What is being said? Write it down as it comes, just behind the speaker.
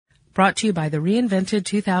Brought to you by the reinvented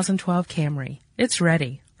 2012 Camry. It's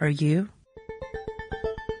ready. Are you?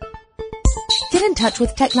 Get in touch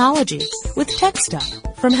with technology with Tech Stuff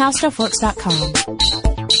from HowStuffWorks.com.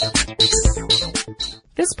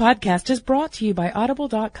 This podcast is brought to you by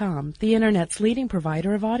Audible.com, the Internet's leading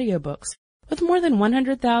provider of audiobooks, with more than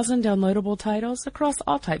 100,000 downloadable titles across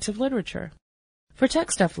all types of literature. For Tech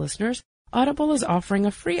Stuff listeners, Audible is offering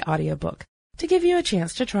a free audiobook to give you a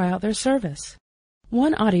chance to try out their service.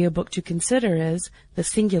 One audiobook to consider is The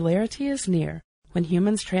Singularity is Near, When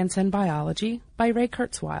Humans Transcend Biology by Ray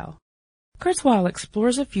Kurzweil. Kurzweil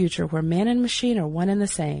explores a future where man and machine are one and the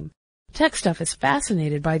same. Tech Stuff is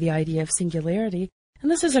fascinated by the idea of singularity, and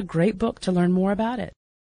this is a great book to learn more about it.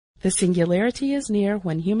 The Singularity is Near,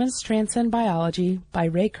 When Humans Transcend Biology by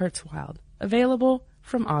Ray Kurzweil, available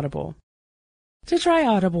from Audible. To try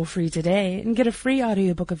Audible free today and get a free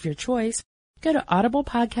audiobook of your choice, go to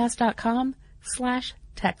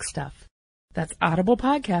audiblepodcast.com/techstuff. That's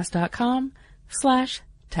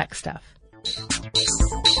audiblepodcast.com/techstuff.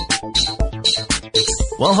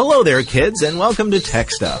 Well, hello there, kids, and welcome to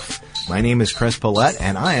Tech Stuff. My name is Chris Paulette,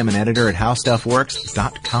 and I am an editor at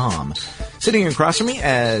HowStuffWorks.com. Sitting across from me,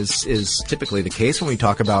 as is typically the case when we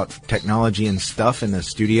talk about technology and stuff in the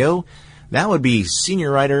studio, that would be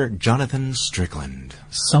senior writer Jonathan Strickland.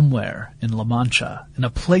 Somewhere in La Mancha, in a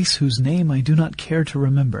place whose name I do not care to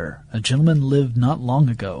remember, a gentleman lived not long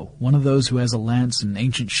ago, one of those who has a lance and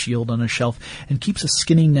ancient shield on a shelf and keeps a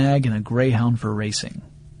skinny nag and a greyhound for racing.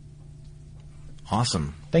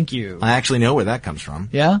 Awesome. Thank you. I actually know where that comes from.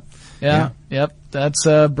 Yeah. Yep. That's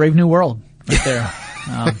Brave New World right there.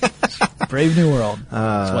 Brave New World.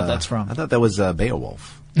 That's what that's from. I thought that was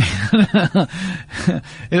Beowulf.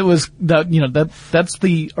 It was that. That's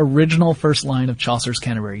the original first line of Chaucer's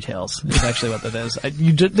Canterbury Tales. Is actually what that is.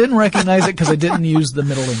 You didn't recognize it because I didn't use the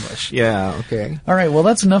Middle English. Yeah. Okay. All right. Well,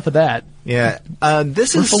 that's enough of that. Yeah. We're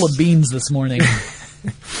full of beans this morning.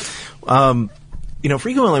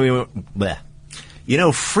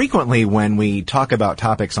 Frequently when we talk about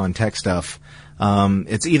topics on Tech Stuff,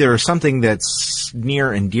 it's either something that's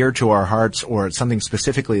near and dear to our hearts, or it's something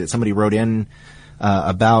specifically that somebody wrote in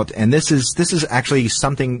about. And this is actually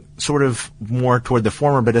something sort of more toward the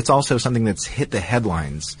former, but it's also something that's hit the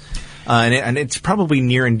headlines. And it's probably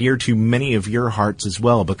near and dear to many of your hearts as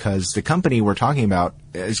well, because the company we're talking about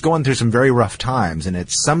is going through some very rough times, and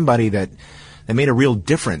it's somebody that made a real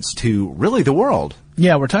difference to really the world.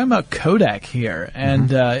 Yeah, we're talking about Kodak here, and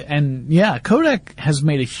Kodak has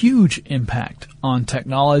made a huge impact on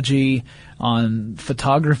technology, on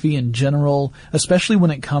photography in general, especially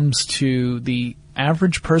when it comes to the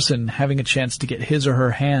average person having a chance to get his or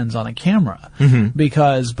her hands on a camera. Mm-hmm.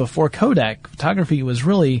 Because before Kodak, photography was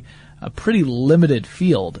really a pretty limited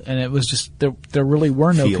field, and it was just there really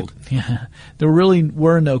were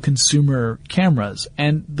no consumer cameras,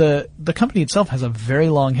 and the company itself has a very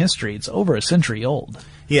long history. It's over a century old.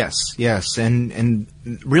 Yes, and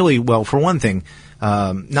really, well, for one thing,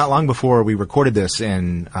 not long before we recorded this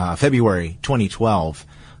in February 2012,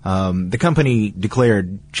 the company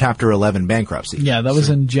declared Chapter 11 bankruptcy. Yeah, that was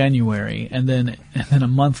in January, and then a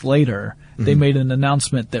month later, they made an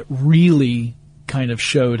announcement that really kind of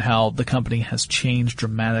showed how the company has changed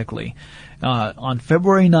dramatically. On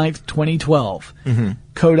February 9th, 2012,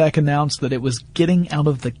 Kodak announced that it was getting out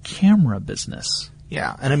of the camera business.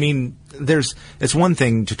 Yeah, and I mean, it's one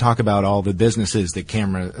thing to talk about all the businesses that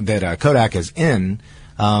Kodak is in,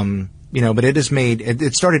 but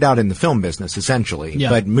it started out in the film business essentially,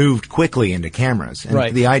 but moved quickly into cameras.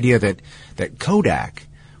 And the idea that Kodak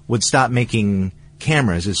would stop making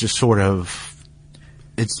cameras is just sort of,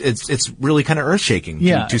 it's really kind of earth-shaking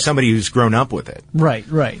to somebody who's grown up with it. Right.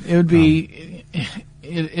 It would be,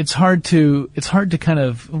 it's hard to kind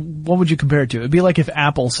of, what would you compare it to? It'd be like if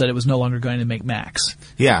Apple said it was no longer going to make Macs.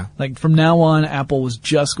 Yeah. Like from now on, Apple was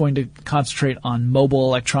just going to concentrate on mobile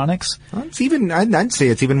electronics. Well, I'd say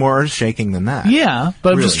it's even more earth-shaking than that. Yeah,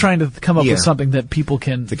 but I'm just trying to come up with something that people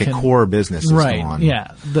can. Like a core business is on.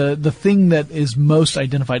 Yeah. The thing that is most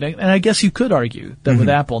identified, and I guess you could argue that with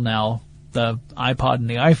Apple now, the iPod and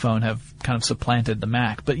the iPhone have kind of supplanted the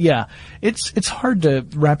Mac. But yeah, it's hard to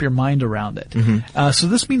wrap your mind around it. So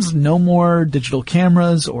this means no more digital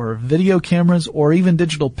cameras or video cameras or even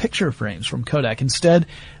digital picture frames from Kodak. Instead,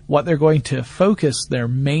 what they're going to focus their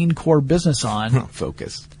main core business on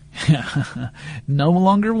no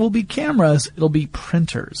longer will be cameras, it'll be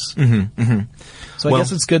printers. So I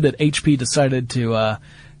guess it's good that HP decided to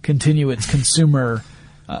continue its consumer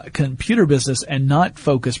computer business and not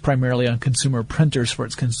focus primarily on consumer printers for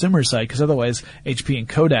its consumer side, because otherwise HP and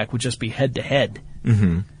Kodak would just be head to head.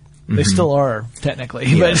 They still are, technically.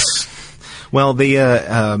 Yes. Well,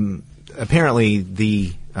 apparently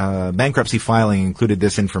the bankruptcy filing included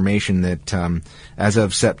this information that as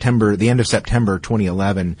of the end of September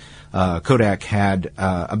 2011, Kodak had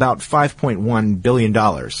about $5.1 billion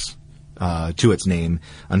to its name.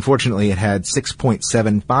 Unfortunately, it had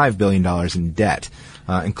 $6.75 billion in debt,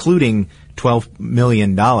 including $12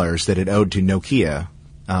 million that it owed to Nokia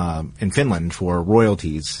in Finland for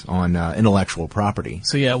royalties on intellectual property.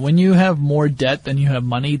 So yeah, when you have more debt than you have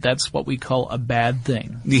money, that's what we call a bad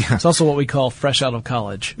thing. Yeah. It's also what we call fresh out of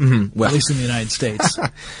college, Well, at least in the United States.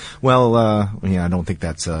 Well, I don't think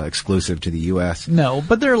that's exclusive to the U.S. No,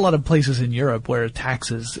 but there are a lot of places in Europe where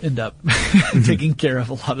taxes end up taking care of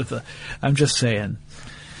a lot of the. I'm just saying.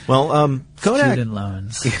 Well, Kodak student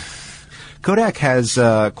loans. Kodak has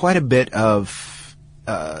quite a bit of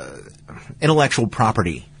intellectual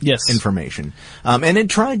property information. And it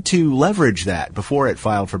tried to leverage that before it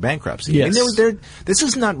filed for bankruptcy. Yes. This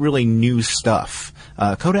is not really new stuff.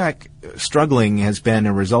 Kodak struggling has been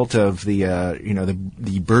a result of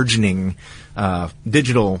the burgeoning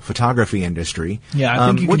digital photography industry,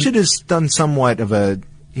 which it has done somewhat of a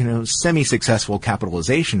semi-successful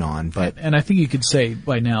capitalization on. But and I think you could say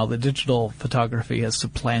by now that digital photography has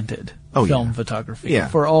supplanted film photography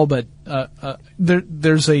for all but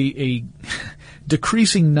there's a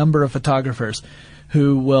decreasing number of photographers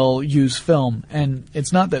who will use film, and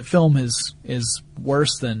it's not that film is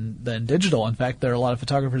worse than digital. In fact, there are a lot of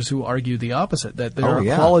photographers who argue the opposite, that there are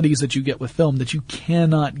qualities that you get with film that you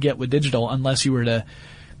cannot get with digital unless you were to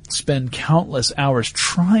spend countless hours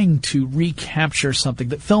trying to recapture something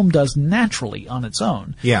that film does naturally on its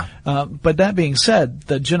own. Yeah. But that being said,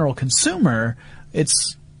 the general consumer,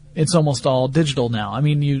 it's almost all digital now. I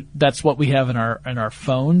mean, that's what we have in our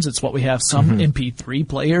phones. It's what we have. Some MP3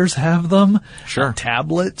 players have them. Sure.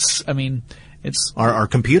 Tablets. I mean, it's our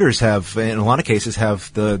computers have, in a lot of cases,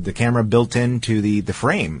 have the camera built into the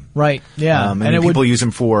frame. Right. Yeah. And people use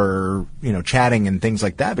them for chatting and things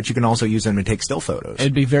like that, but you can also use them to take still photos.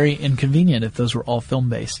 It'd be very inconvenient if those were all film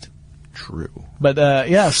based. True. But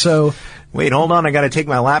so wait, hold on, I got to take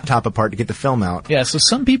my laptop apart to get the film out. Yeah, so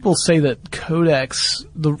some people say that Kodak's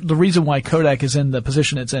the reason why Kodak is in the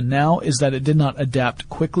position it's in now is that it did not adapt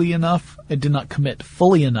quickly enough, it did not commit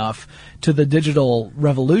fully enough to the digital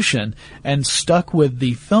revolution, and stuck with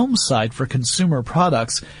the film side for consumer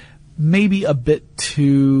products maybe a bit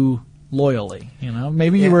too loyally.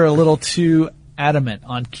 Maybe you were a little too adamant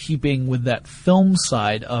on keeping with that film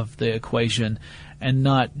side of the equation and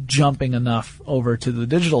not jumping enough over to the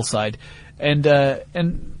digital side. And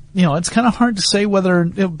it's kind of hard to say whether,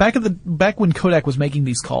 back when Kodak was making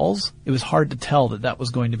these calls, it was hard to tell that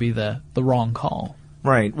was going to be the wrong call.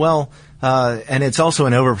 Right. Well, and it's also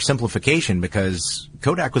an oversimplification because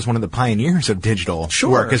Kodak was one of the pioneers of digital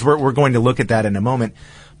work, because we're going to look at that in a moment.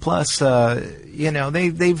 Plus,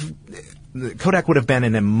 Kodak would have been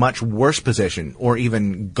in a much worse position, or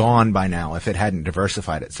even gone by now, if it hadn't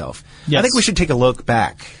diversified itself. Yes. I think we should take a look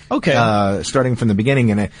back. Okay. Starting from the beginning,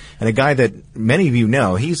 and a guy that many of you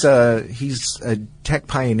know. He's a tech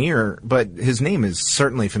pioneer, but his name is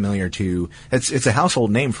certainly familiar to. It's a household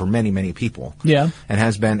name for many, many people. Yeah. And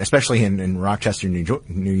has been, especially in Rochester,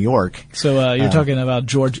 New York. So you're talking about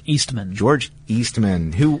George Eastman. George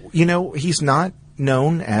Eastman, who he's not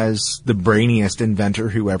known as the brainiest inventor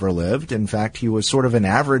who ever lived. In fact, he was sort of an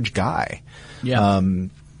average guy. Yeah.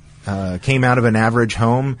 Came out of an average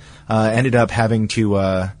home, ended up having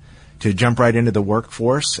to jump right into the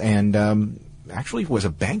workforce, and actually was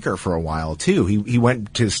a banker for a while too. He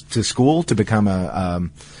went to school to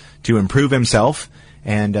become to improve himself,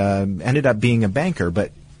 and ended up being a banker.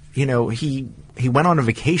 But he went on a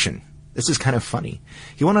vacation. This is kind of funny.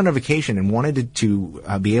 He went on a vacation and wanted to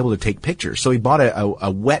be able to take pictures, so he bought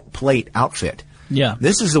a wet plate outfit. Yeah.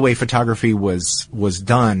 This is the way photography was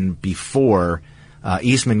done before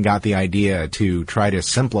Eastman got the idea to try to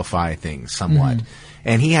simplify things somewhat. Mm-hmm.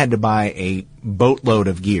 And he had to buy a boatload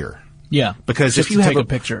of gear. Yeah. Because just if you have a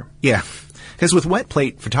picture. Yeah. Because with wet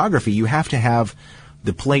plate photography, you have to have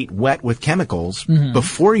the plate wet with chemicals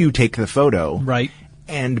before you take the photo. Right.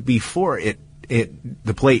 And before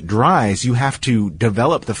the plate dries, you have to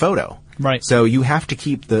develop the photo. Right. So you have to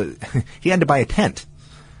keep he had to buy a tent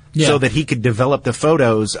so that he could develop the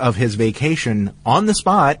photos of his vacation on the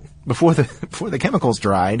spot before the chemicals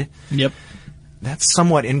dried. Yep. That's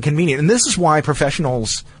somewhat inconvenient. And this is why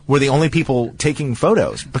professionals were the only people taking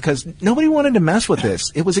photos, because nobody wanted to mess with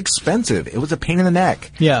this. It was expensive. It was a pain in the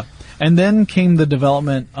neck. Yeah. And then came the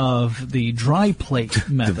development of the dry plate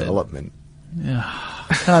method. Development.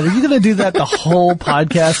 God, are you going to do that the whole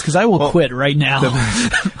podcast? Because I will quit right now.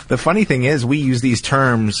 The funny thing is, we use these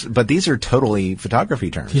terms, but these are totally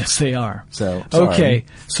photography terms. Yes, they are. So okay,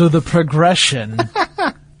 so the progression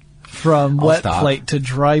from wet plate to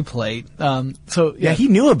dry plate. Yeah, he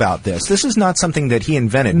knew about this. This is not something that he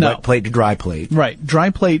invented. No. Wet plate to dry plate. Right. Dry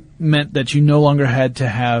plate meant that you no longer had to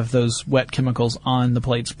have those wet chemicals on the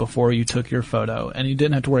plates before you took your photo, and you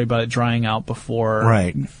didn't have to worry about it drying out before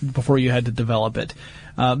you had to develop it.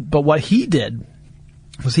 But what he did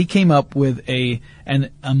was he came up with an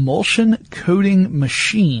emulsion coating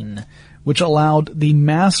machine, which allowed the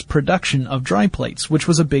mass production of dry plates, which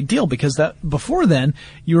was a big deal because before then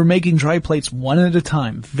you were making dry plates one at a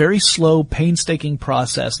time. Very slow, painstaking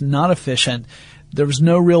process, not efficient. There was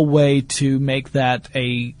no real way to make that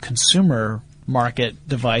a consumer market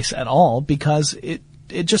device at all because it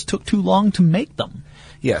just took too long to make them.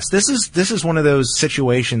 Yes, this is one of those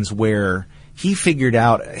situations where he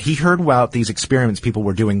heard about these experiments people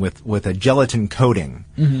were doing with a gelatin coating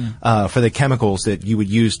for the chemicals that you would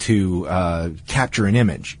use to capture an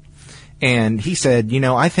image. And he said,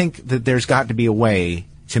 I think that there's got to be a way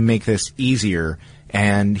to make this easier.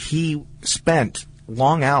 And he spent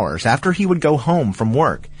long hours. After he would go home from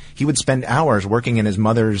work, he would spend hours working in his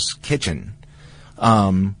mother's kitchen,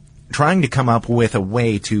 trying to come up with a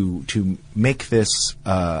way to make this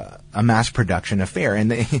a mass production affair.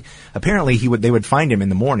 And apparently they would find him in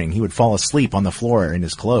the morning. He would fall asleep on the floor in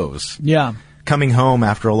his clothes. Yeah. Coming home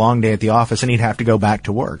after a long day at the office, and he'd have to go back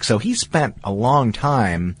to work. So he spent a long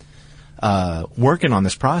time working on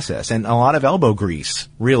this process, and a lot of elbow grease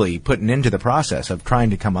really putting into the process of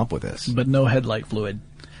trying to come up with this. But no headlight fluid.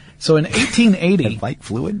 So in 1880... Headlight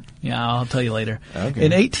fluid? Yeah, I'll tell you later. Okay.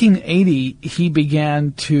 In 1880, he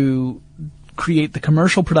began to create the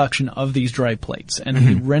commercial production of these dry plates, and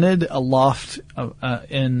he rented a loft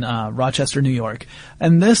in Rochester, New York.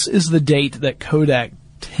 And this is the date that Kodak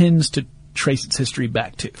tends to trace its history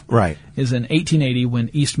back to. Right. Is in 1880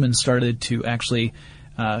 when Eastman started to actually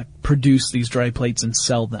produce these dry plates and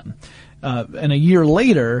sell them. And a year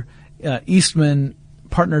later, Eastman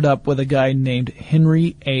partnered up with a guy named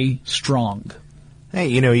Henry A. Strong. Hey,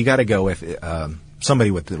 you got to go with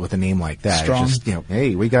somebody with a name like that. Strong. It's just,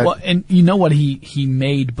 hey, we got... Well, and you know what he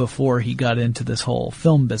made before he got into this whole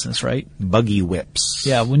film business, right? Buggy whips.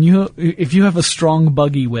 Yeah, if you have a strong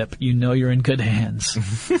buggy whip, you know you're in good hands.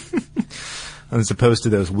 As opposed to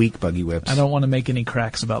those weak buggy whips. I don't want to make any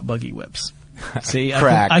cracks about buggy whips. See,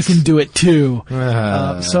 Cracks. I can do it too.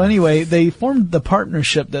 So anyway, they formed the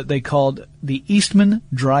partnership that they called the Eastman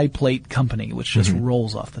Dry Plate Company, which just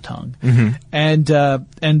rolls off the tongue. And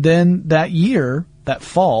then that year, that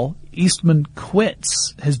fall, Eastman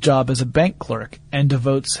quits his job as a bank clerk and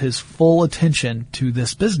devotes his full attention to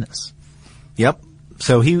this business. Yep.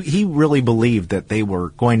 So he really believed that they were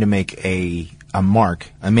going to make a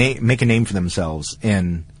make a name for themselves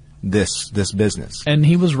in this business. And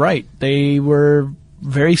he was right. They were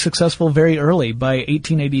very successful very early. By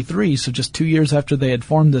 1883, so just 2 years after they had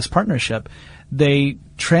formed this partnership, they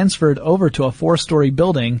transferred over to a 4-story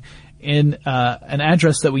building in an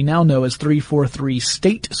address that we now know as 343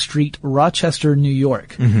 State Street, Rochester, New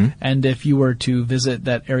York. And if you were to visit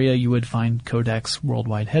that area, you would find Kodak's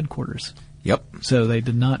worldwide headquarters. Yep. So they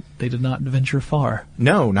did not venture far.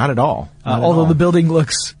 No, not at all. Although the building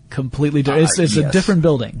looks completely different. It's a different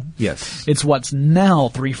building. Yes. It's what's now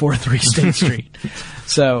 343 State Street.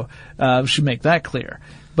 So, should make that clear.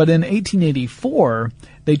 But in 1884,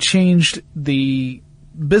 they changed the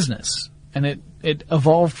business, and it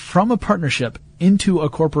evolved from a partnership into a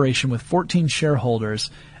corporation with 14 shareholders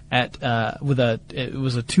it was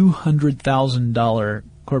a $200,000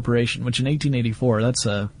 corporation, which in 1884, that's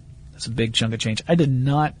a big chunk of change. I did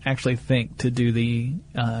not actually think to do the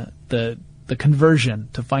conversion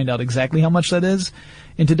to find out exactly how much that is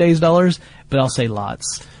in today's dollars, but I'll say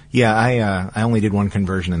lots. Yeah, I only did one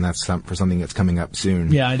conversion, and that's for something that's coming up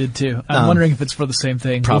soon. Yeah, I did too. I'm wondering if it's for the same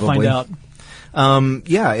thing. Probably. We'll find out.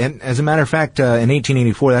 Yeah, and as a matter of fact, in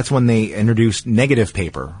 1884, that's when they introduced negative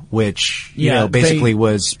paper, which, basically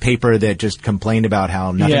was paper that just complained about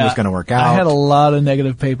how nothing was going to work out. I had a lot of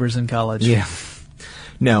negative papers in college. Yeah.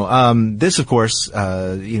 No, this, of course,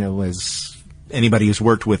 as anybody who's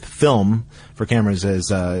worked with film for cameras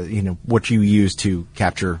is, what you use to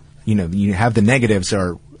capture, you have the negatives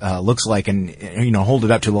looks like, and, hold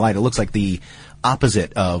it up to the light. It looks like the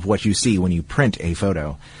opposite of what you see when you print a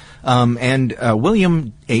photo. And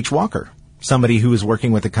William H. Walker, somebody who was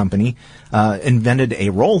working with the company, invented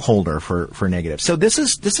a roll holder for negatives. So this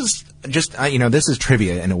is just, this is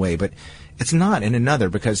trivia in a way, but it's not in another,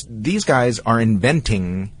 because these guys are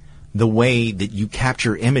inventing the way that you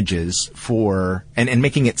capture images for, and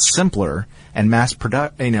making it simpler and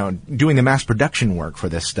doing the mass production work for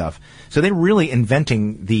this stuff. So they're really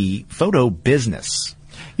inventing the photo business.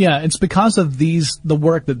 Yeah, it's because of the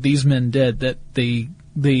work that these men did that the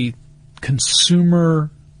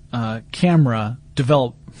consumer camera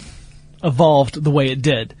evolved the way it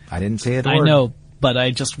did. I didn't say it. I know, but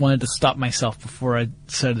I just wanted to stop myself before I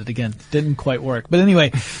said it again. Didn't quite work. But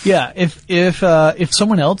anyway, yeah, if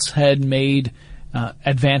someone else had made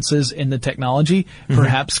advances in the technology,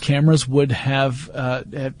 perhaps cameras would have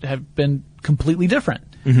been completely different.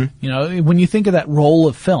 Mm-hmm. When you think of that roll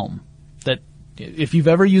of film, that if you've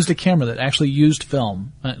ever used a camera that actually used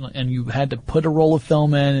film, and you had to put a roll of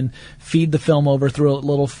film in and feed the film over through a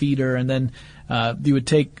little feeder, and then you would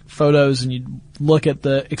take photos and you'd look at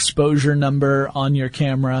the exposure number on your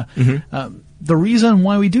camera. Mm-hmm. The reason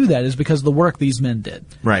why we do that is because of the work these men did.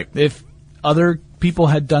 Right. If other people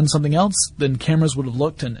had done something else, then cameras would have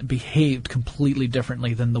looked and behaved completely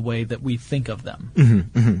differently than the way that we think of them.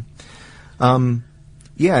 Mm-hmm. Mm-hmm.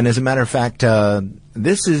 Yeah, and as a matter of fact,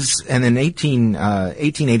 this is, and in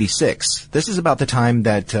 1886, this is about the time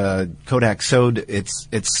that Kodak sowed its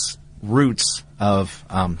roots,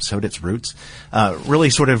 really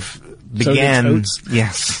sort of began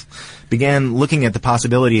looking at the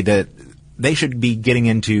possibility that they should be getting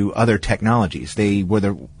into other technologies. They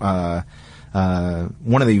were one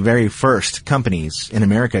of the very first companies in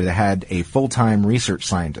America that had a full-time research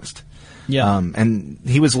scientist. Yeah. And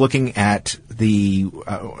he was looking at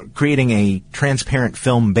creating a transparent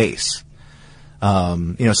film base.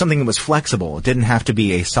 Something that was flexible. It didn't have to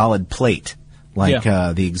be a solid plate like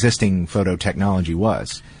the existing photo technology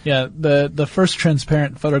was. Yeah, the first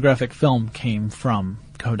transparent photographic film came from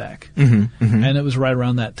Kodak. Mm-hmm, mm-hmm. And it was right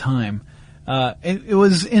around that time. It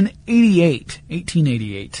was in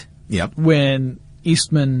 1888. Yep. When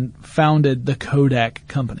Eastman founded the Kodak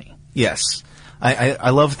Company. Yes. I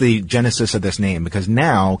love the genesis of this name because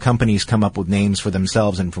now companies come up with names for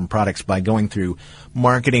themselves and from products by going through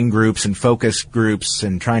marketing groups and focus groups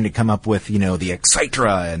and trying to come up with, the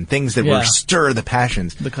Excitra and things that will stir the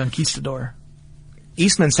passions. The Conquistador.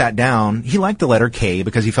 Eastman sat down. He liked the letter K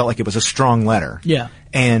because he felt like it was a strong letter. Yeah.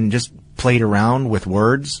 And just played around with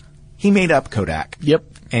words. He made up Kodak. Yep.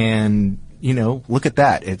 And, look at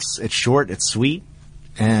that. It's short, it's sweet.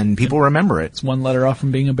 And people remember it. It's one letter off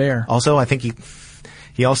from being a bear. Also, I think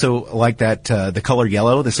he also liked that the color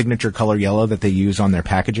yellow, the signature color yellow that they use on their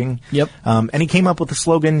packaging. Yep. And he came up with the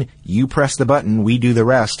slogan, "You press the button, we do the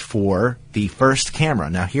rest," for the first camera.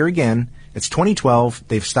 Now, here again, it's 2012.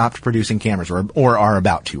 They've stopped producing cameras, or are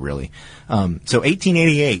about to, really. So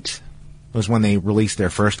 1888 was when they released their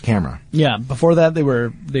first camera. Yeah, before that they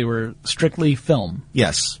were strictly film.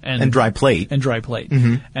 Yes, and dry plate. And dry plate.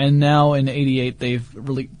 Mm-hmm. And now in 88 they've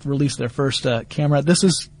released their first camera. This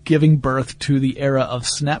is giving birth to the era of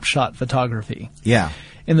snapshot photography. Yeah.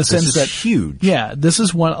 In the sense that huge. Yeah, this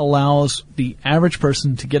is what allows the average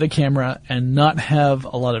person to get a camera and not have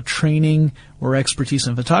a lot of training or expertise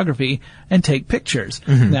in photography and take pictures.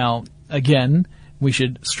 Mm-hmm. Now, again, we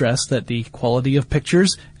should stress that the quality of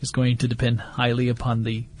pictures is going to depend highly upon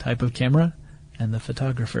the type of camera and the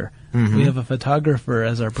photographer. Mm-hmm. We have a photographer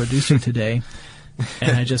as our producer today,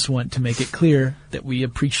 and I just want to make it clear that we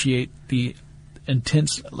appreciate the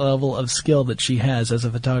intense level of skill that she has as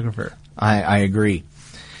a photographer. I agree.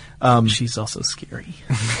 She's also scary.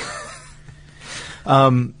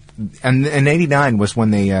 And in '89 was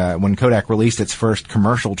when when Kodak released its first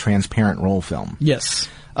commercial transparent roll film. Yes.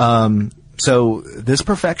 So this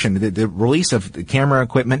perfection, the release of the camera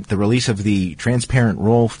equipment, the release of the transparent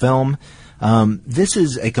roll film, this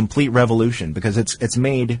is a complete revolution because it's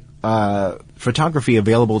made photography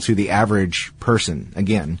available to the average person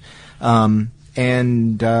again.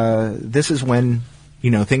 This is when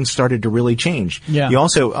things started to really change. Yeah. You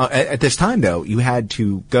also at this time though, you had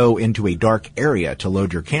to go into a dark area to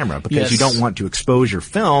load your camera because you don't want to expose your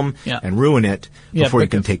film and ruin it before you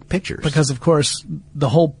can take pictures. Because of course the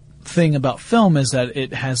whole thing about film is that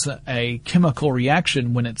it has a chemical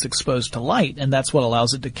reaction when it's exposed to light, and that's what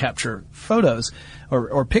allows it to capture photos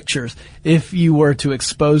or pictures. If you were to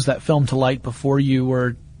expose that film to light before you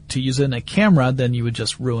were to use it in a camera, then you would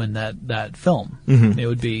just ruin that film. Mm-hmm. It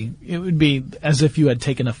would be as if you had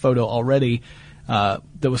taken a photo already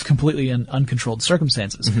that was completely in uncontrolled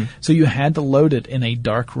circumstances. Mm-hmm. So you had to load it in a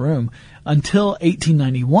dark room until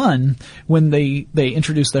 1891 when they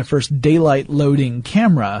introduced their first daylight loading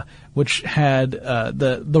camera, which had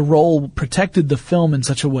the roll protected the film in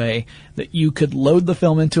such a way that you could load the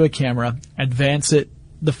film into a camera, advance it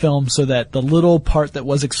the film so that the little part that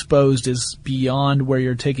was exposed is beyond where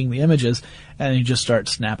you're taking the images, and you just start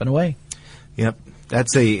snapping away. Yep.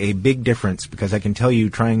 That's a big difference, because I can tell you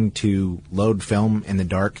trying to load film in the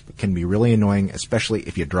dark can be really annoying, especially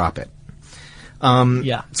if you drop it.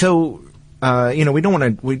 So, we don't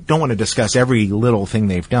want to discuss every little thing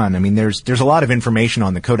they've done. I mean, there's a lot of information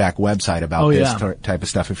on the Kodak website about this type of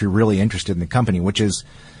stuff if you're really interested in the company, which is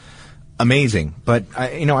amazing. But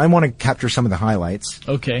I want to capture some of the highlights.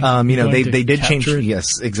 Okay. They did change.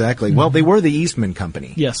 Yes, exactly. Mm-hmm. Well, they were the Eastman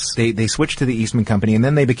Company. Yes. They switched to the Eastman Company, and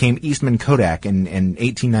then they became Eastman Kodak in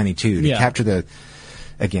 1892 to capture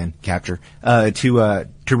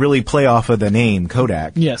to really play off of the name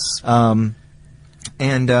Kodak. Yes.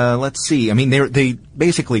 Let's see. I mean, they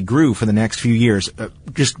basically grew for the next few years,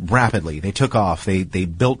 just rapidly. They took off. They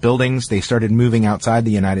built buildings. They started moving outside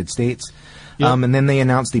the United States. Yep. And then they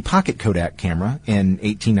announced the Pocket Kodak camera in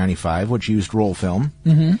 1895, which used roll film.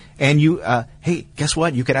 Mm-hmm. And hey, guess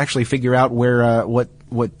what? You could actually figure out where, what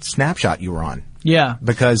snapshot you were on. Yeah.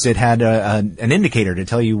 Because it had an indicator to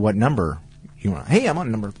tell you what number you were on. Hey, I'm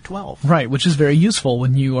on number 12. Right, which is very useful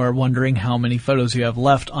when you are wondering how many photos you have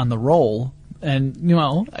left on the roll. And,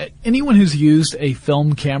 anyone who's used a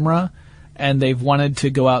film camera and they've wanted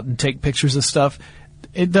to go out and take pictures of stuff,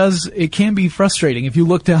 it can be frustrating. If you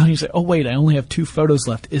look down and you say, oh wait, I only have 2 photos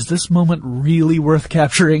left. Is this moment really worth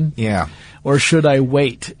capturing? Yeah. Or should I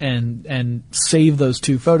wait and save those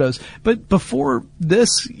 2 photos? But before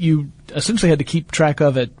this, you essentially had to keep track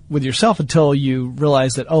of it with yourself until you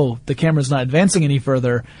realize that, the camera's not advancing any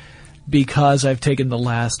further because I've taken the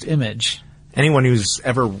last image. Anyone who's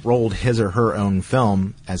ever rolled his or her own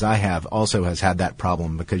film, as I have, also has had that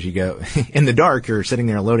problem, because you go in the dark, you're sitting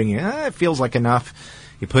there loading it. It feels like enough.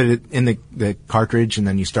 You put it in the cartridge, and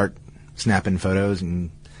then you start snapping photos,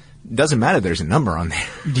 and it doesn't matter if there's a number on there.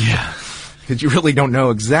 Yeah. Because you really don't know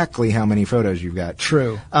exactly how many photos you've got.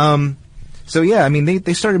 True. So yeah, I mean,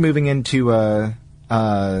 they started moving into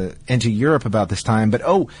Europe about this time, but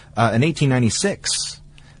in 1896.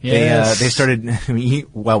 Yes. They started,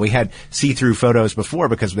 we had see-through photos before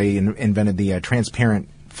because they invented the transparent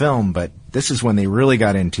film, but this is when they really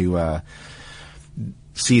got into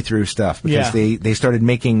see-through stuff, because they started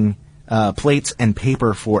making plates and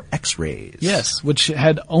paper for X-rays. Yes, which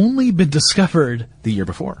had only been discovered the year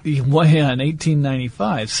before. In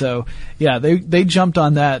 1895. So, they jumped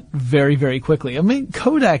on that very, very quickly. I mean,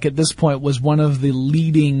 Kodak at this point was one of the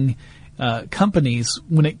leading companies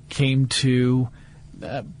when it came to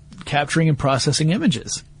capturing and processing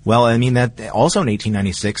images. Well, I mean, that also in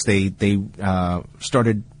 1896, they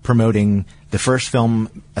started promoting the first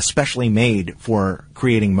film especially made for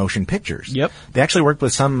creating motion pictures. Yep. They actually worked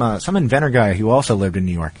with some inventor guy who also lived in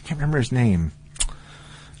New York. I can't remember his name.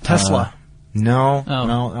 Tesla. No,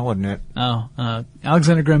 that wasn't it.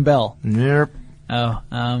 Alexander Graham Bell. Nope.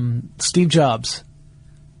 Steve Jobs.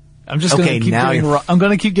 I'm just going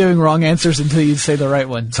to keep giving wrong answers until you say the right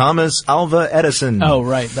one. Thomas Alva Edison. Oh,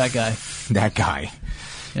 right, that guy. That guy.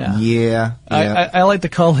 Yeah. Yeah. I like to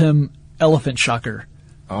call him Elephant Shocker.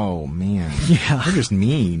 Oh, man. Yeah. You're just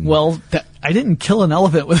mean. Well, I didn't kill an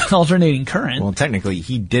elephant with alternating current. Well, technically,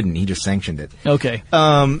 he didn't. He just sanctioned it. Okay.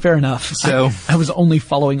 Fair enough. So I was only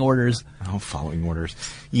following orders. Oh, following orders.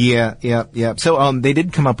 Yeah. So, they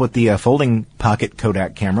did come up with the folding pocket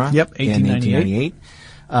Kodak camera. Yep, in 1898.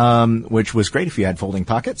 Which was great if you had folding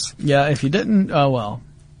pockets. Yeah, if you didn't, oh well.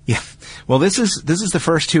 Yeah. Well, this is the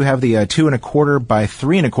first to have the 2 1/4 by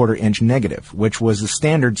 3 1/4 inch negative, which was the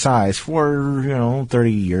standard size for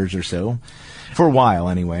 30 years or so, for a while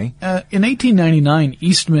anyway. In 1899,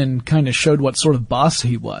 Eastman kind of showed what sort of boss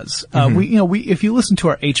he was. If you listen to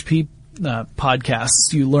our HP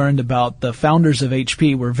podcasts, you learned about the founders of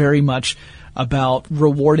HP were very much about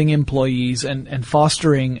rewarding employees and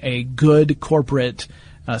fostering a good corporate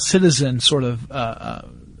citizen sort of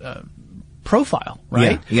profile,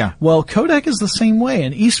 right? Yeah. Well, Kodak is the same way,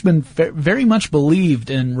 and Eastman very much believed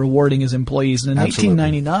in rewarding his employees. And in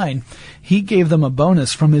 1899, he gave them a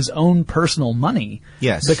bonus from his own personal money.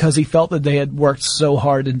 Yes. Because he felt that they had worked so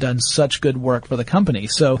hard and done such good work for the company.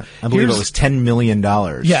 So I believe it was $10 million.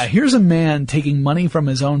 Yeah, here's a man taking money from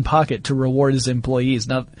his own pocket to reward his employees.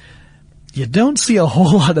 Now, you don't see a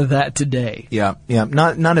whole lot of that today. Yeah.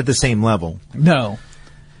 Not at the same level. No.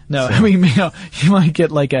 So. I mean, you might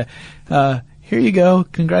get like here you go,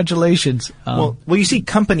 congratulations. Well, you see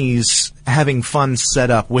companies having funds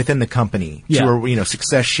set up within the company to,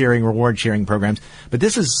 success sharing, reward sharing programs. But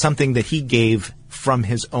this is something that he gave from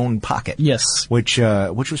his own pocket. Yes. Which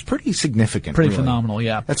was pretty significant. Pretty really. Phenomenal,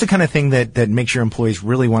 yeah. That's the kind of thing that makes your employees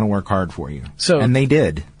really want to work hard for you. So, and they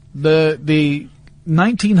did. The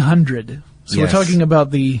 1900 So we're talking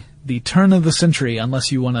about the turn of the century,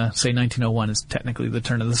 unless you want to say 1901 is technically the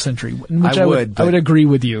turn of the century, which I would agree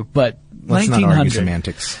with you, but let's 1900, not argue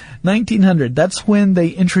semantics. 1900, that's when they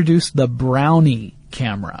introduced the Brownie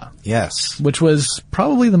camera. Yes. Which was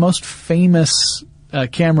probably the most famous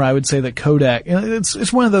camera, I would say, that Kodak,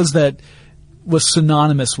 it's one of those that was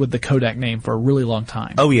synonymous with the Kodak name for a really long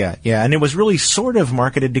time. Oh yeah, yeah, and it was really sort of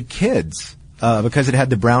marketed to kids. Because it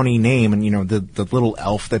had the Brownie name and, the little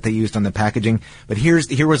elf that they used on the packaging. But here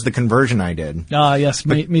was the conversion I did. Yes,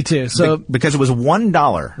 me too. So because it was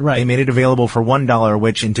 $1. Right. They made it available for $1,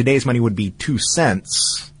 which in today's money would be 2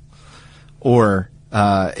 cents. Or,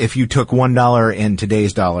 if you took $1 in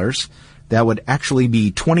today's dollars, that would actually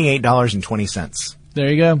be $28.20. There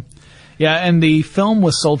you go. Yeah, and the film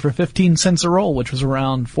was sold for 15 cents a roll, which was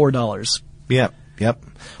around $4. Yep.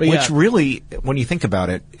 But which really, when you think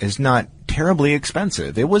about it, is not terribly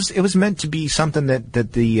expensive. It was meant to be something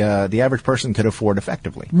that the average person could afford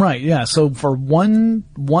effectively. Right. Yeah. So for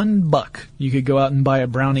 $1, you could go out and buy a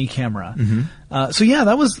Brownie camera. Mm-hmm. So yeah,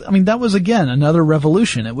 that was again another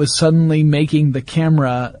revolution. It was suddenly making the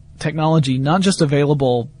camera technology not just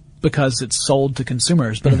available because it's sold to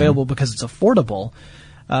consumers, but available because it's affordable.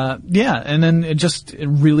 And then it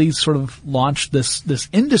really sort of launched this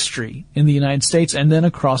industry in the United States and then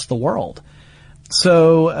across the world.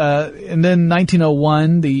 So, and then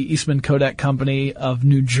 1901, the Eastman Kodak Company of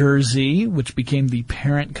New Jersey, which became the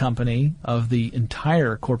parent company of the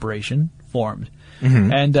entire corporation, formed.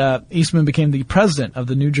 Mm-hmm. And, Eastman became the president of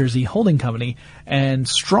the New Jersey Holding Company,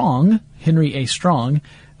 and Henry A. Strong,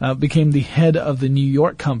 became the head of the New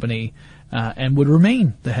York company, and would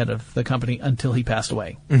remain the head of the company until he passed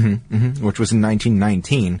away. Mm-hmm, mm-hmm, which was in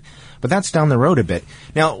 1919. But that's down the road a bit.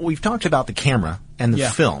 Now, we've talked about the camera and the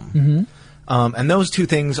film. Mm-hmm. And those two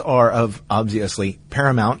things are of, obviously,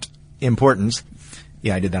 paramount importance.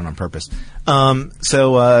 Yeah, I did that on purpose. It's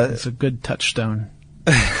a good touchstone.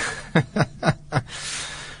 I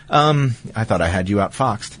thought I had you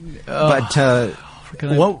outfoxed. But,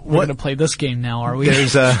 we're gonna play this game now, are we?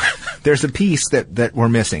 There's a piece that we're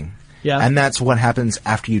missing. Yeah. And that's what happens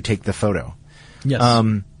after you take the photo. Yes.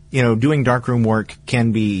 Doing darkroom work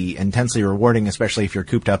can be intensely rewarding, especially if you're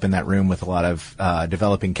cooped up in that room with a lot of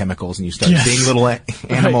developing chemicals and you start seeing little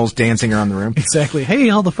animals dancing around the room. Exactly. Hey,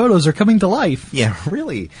 all the photos are coming to life. Yeah,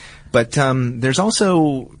 really. But there's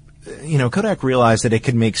also, Kodak realized that it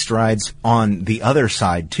could make strides on the other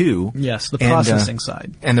side too. Yes, the processing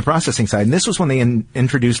side. And the processing side. And this was when they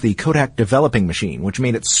introduced the Kodak developing machine, which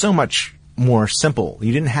made it so much more simple.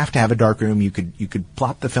 You didn't have to have a darkroom. You could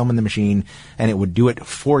plop the film in the machine and it would do it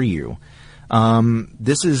for you.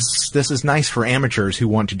 This is nice for amateurs who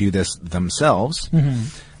want to do this themselves.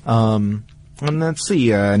 Mm-hmm. And let's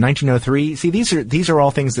see, 1903. See, these are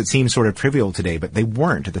all things that seem sort of trivial today, but they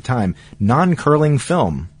weren't at the time. Non-curling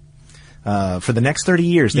film. For the next 30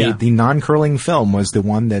 years, the non-curling film was the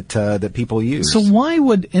one that people used. So why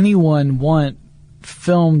would anyone want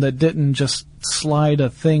film that didn't just slide a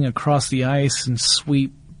thing across the ice and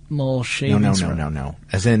sweep little shavings? No.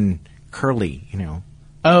 As in curly,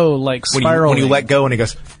 Oh, like spiraling. When you let go and it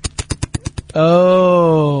goes.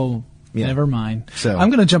 Oh, never mind. So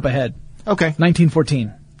I'm going to jump ahead. Okay.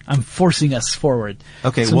 1914. I'm forcing us forward.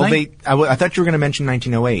 Okay. So I thought you were going to mention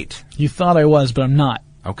 1908. You thought I was, but I'm not.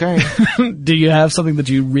 Okay. Do you have something that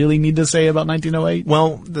you really need to say about 1908?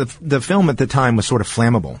 Well, the film at the time was sort of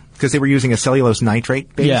flammable because they were using a cellulose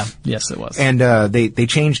nitrate base. Yeah, yes, it was. And they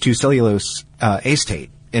changed to cellulose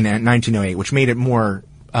acetate in 1908, which made it more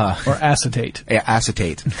or acetate.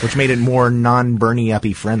 Acetate, which made it more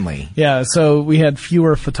non-burny-uppy friendly. Yeah, so we had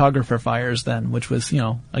fewer photographer fires then, which was,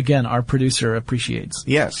 again, our producer appreciates.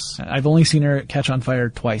 Yes. I've only seen her catch on fire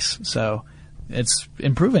twice, so it's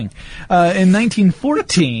improving. In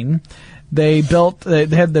 1914, they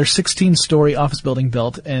had their 16-story office building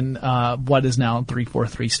built in what is now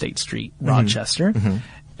 343 State Street, Rochester. Mm-hmm.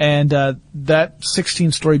 And that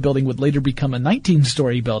 16-story building would later become a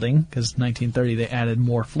 19-story building, because 1930 they added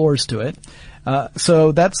more floors to it.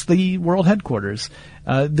 So that's the world headquarters.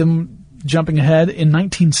 Then jumping ahead, in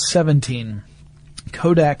 1917,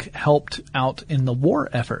 Kodak helped out in the war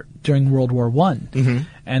effort during World War I. Mm-hmm.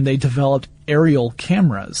 And they developed aerial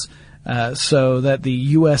cameras so that the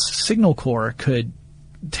U.S. Signal Corps could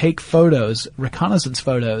take photos, reconnaissance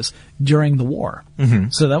photos, during the war. Mm-hmm.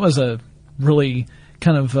 So that was a really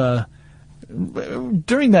kind of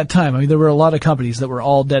during that time, there were a lot of companies that were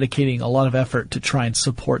all dedicating a lot of effort to try and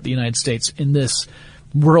support the United States in this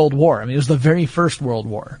world war. It was the very first World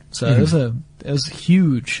War. So it was a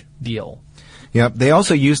huge deal. Yep. They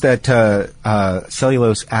also used that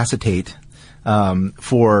cellulose acetate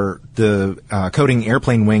for the coating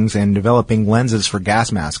airplane wings and developing lenses for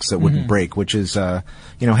gas masks that wouldn't break, which is, hey,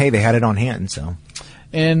 they had it on hand. So,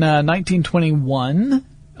 in 1921,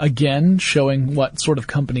 again showing what sort of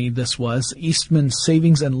company this was, Eastman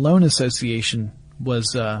Savings and Loan Association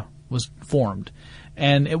was formed,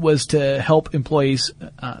 and it was to help employees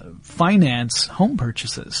finance home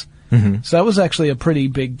purchases. So that was actually a pretty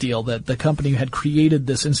big deal, that the company had created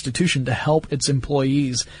this institution to help its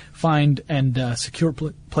employees find and secure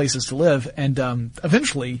places to live. And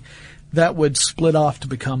eventually that would split off to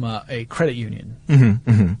become a credit union.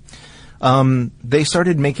 They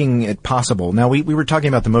started making it possible. Now, we were talking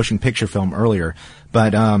about the motion picture film earlier,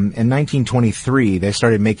 but in 1923 they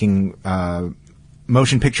started making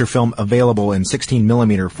motion picture film available in 16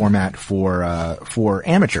 millimeter format for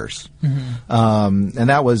amateurs. And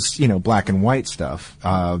that was, black and white stuff.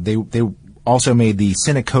 They also made the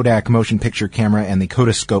Kodak motion picture camera and the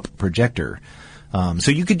Kodak projector.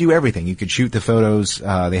 So you could do everything. You could shoot the photos.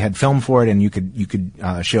 They had film for it, and you could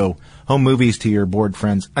show home movies to your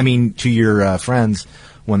to your friends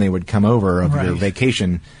when they would come over of your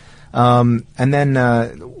vacation. And then,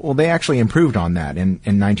 they actually improved on that in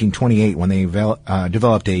 1928 when they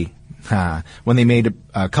developed when they made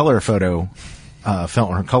a color photo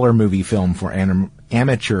film or color movie film for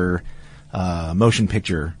amateur motion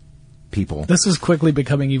picture people. This is quickly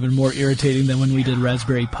becoming even more irritating than when we did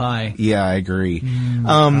Raspberry Pi. Yeah, I agree.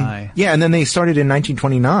 Yeah, and then they started in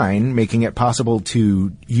 1929 making it possible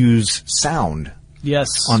to use sound.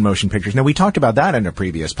 Yes. On motion pictures. Now, we talked about that in a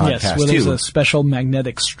previous podcast, yes, there's a special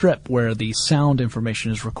magnetic strip where the sound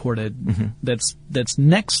information is recorded that's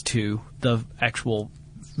next to the actual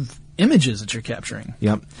images that you're capturing.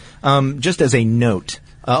 Yep. Just as a note,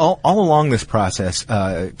 all along this process,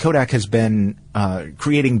 Kodak has been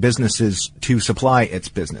creating businesses to supply its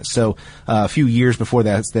business. So a few years before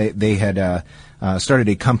that, they had started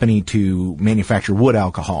a company to manufacture wood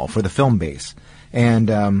alcohol for the film base. And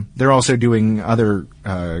they're also doing other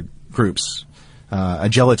groups, a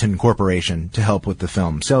gelatin corporation, to help with the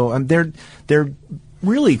film. So they're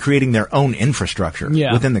really creating their own infrastructure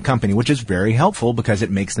within the company, which is very helpful because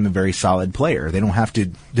it makes them a very solid player. They don't have to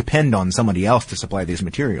depend on somebody else to supply these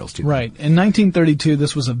materials to them. Right. In 1932,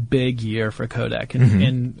 this was a big year for Kodak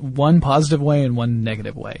in one positive way and one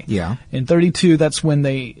negative way. Yeah. In 32, that's when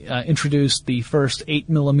they introduced the first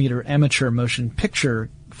 8mm amateur motion picture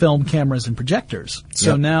film cameras and projectors.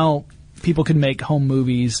 So now people can make home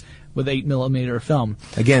movies with 8mm film.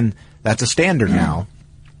 Again, that's a standard now.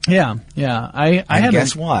 Yeah. I had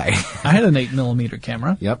guess why? I had an 8mm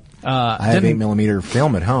camera. Yep. I have 8mm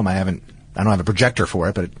film at home. I don't have a projector for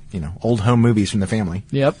it, but old home movies from the family.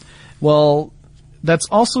 Yep. Well, that's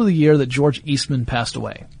also the year that George Eastman passed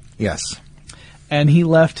away. Yes. And he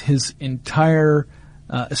left his entire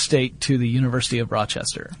estate to the University of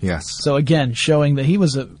Rochester. Yes. So again, showing that he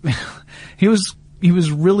really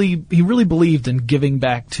believed in giving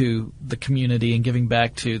back to the community and giving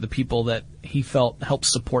back to the people that he felt helped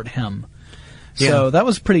support him. So that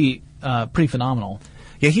was pretty phenomenal.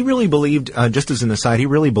 Yeah, he really believed, just as an aside, he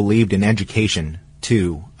really believed in education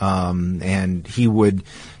too. And he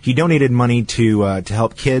donated money to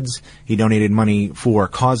help kids. He donated money for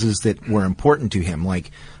causes that were important to him,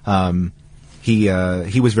 like,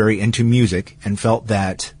 he was very into music and felt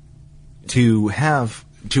that to have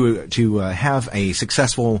a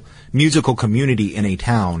successful musical community in a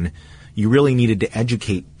town, you really needed to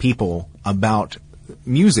educate people about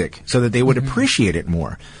music so that they would appreciate it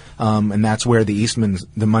more. And that's where the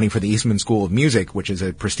money for the Eastman School of Music, which is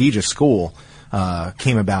a prestigious school,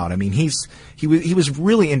 came about. I mean, he was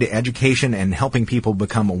really into education and helping people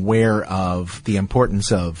become aware of the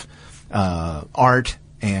importance of art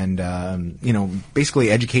and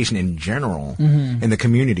basically education in general in the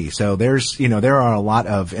community. So there are a lot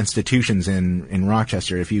of institutions in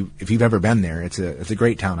Rochester. If you've ever been there, it's a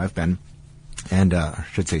great town. I've been, and I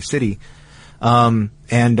should say city.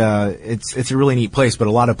 It's a really neat place, but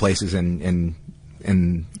a lot of places in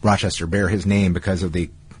Rochester bear his name because of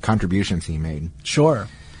the contributions he made. Sure.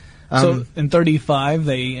 So in 1935,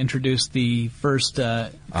 they introduced the first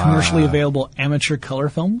commercially available amateur color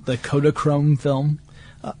film, the Kodachrome film.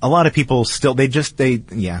 A lot of people still,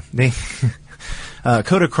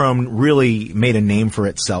 Kodachrome really made a name for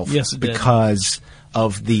itself. Yes, it did. Because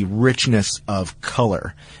of the richness of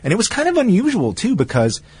color. And it was kind of unusual too,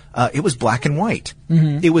 because it was black and white.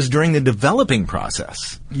 It was during the developing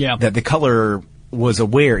process that the color was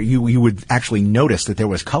aware. You would actually notice that there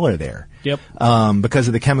was color there. Yep. Because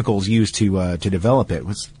of the chemicals used to develop it. It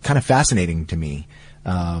was kind of fascinating to me.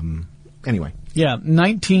 Anyway. Yeah,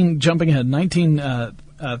 jumping ahead,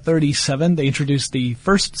 1937, they introduced the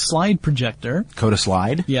first slide projector. Kodak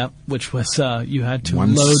Slide. Yeah, which was you had to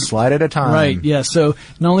one load slide at a time. Right. Yeah. So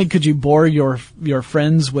not only could you bore your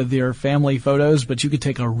friends with your family photos, but you could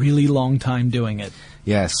take a really long time doing it.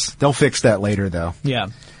 Yes, they'll fix that later, though. Yeah.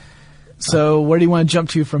 So where do you want to jump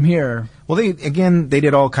to from here? Well, they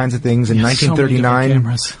did all kinds of things in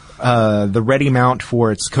 1939. The ready mount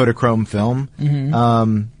for its Kodachrome film.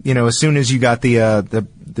 Mm-hmm. As soon as you got the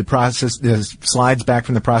slides back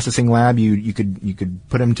from the processing lab, you could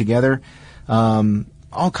put them together.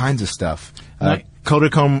 All kinds of stuff.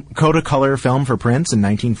 Kodacolor film for prints in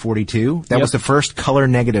 1942. That was the first color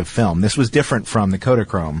negative film. This was different from the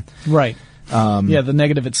Kodachrome. Right. The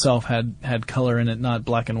negative itself had color in it, not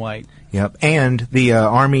black and white. Yep. And the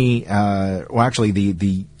Army,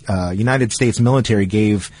 the United States military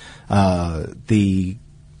gave the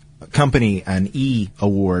company an E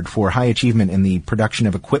award for high achievement in the production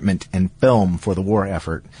of equipment and film for the war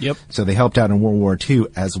effort. Yep. So they helped out in World War II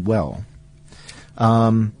as well.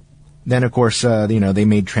 Then, of course, they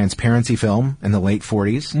made transparency film in the late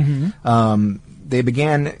 40s. Mm-hmm. They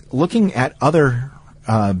began looking at other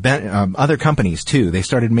companies too. They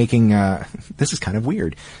started making, this is kind of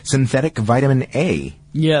weird, synthetic vitamin A.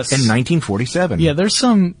 Yes. In 1947. Yeah, there's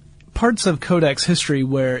some parts of Kodak's history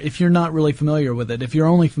where if you're not really familiar with it, if you're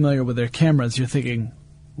only familiar with their cameras, you're thinking,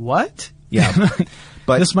 what? Yeah.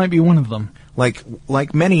 But this might be one of them. Like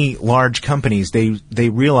many large companies, they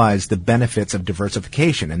realize the benefits of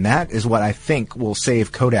diversification, and that is what I think will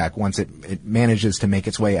save Kodak once it manages to make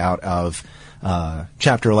its way out of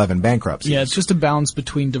Chapter 11 bankruptcy. Yeah, it's just a balance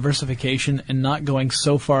between diversification and not going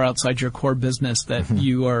so far outside your core business that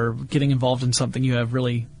you are getting involved in something you have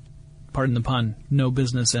really, pardon the pun, no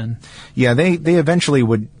business in. Yeah, they eventually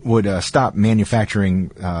would stop manufacturing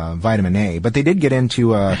vitamin A, but they did get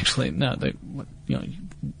into actually no,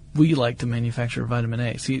 we like to manufacture vitamin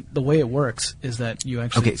A. See, the way it works is that you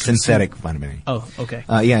actually synthetic vitamin A. Oh, okay.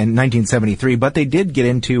 In 1973, but they did get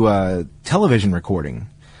into television recording.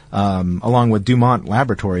 Along with Dumont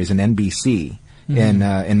Laboratories and NBC in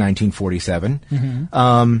 1947.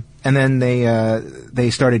 Mm-hmm. And then they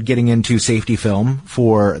started getting into safety film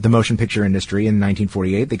for the motion picture industry in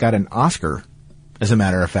 1948. They got an Oscar, as a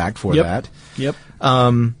matter of fact, for that. Yep.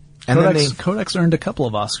 And Kodak's earned a couple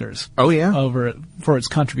of Oscars. Oh, yeah? For its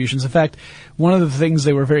contributions. In fact, one of the things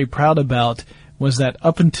they were very proud about was that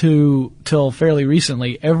up till fairly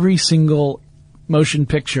recently, every single motion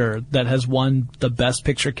picture that has won the Best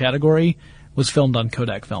Picture category was filmed on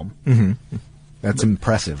Kodak film. Mm-hmm. That's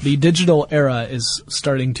impressive. The digital era is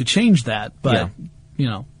starting to change that, but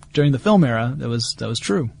during the film era, that was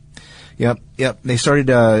true. Yep. They started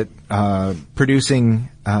producing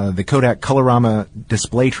the Kodak Colorama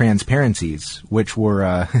display transparencies, which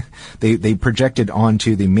were they projected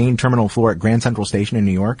onto the main terminal floor at Grand Central Station in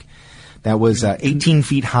New York. That was 18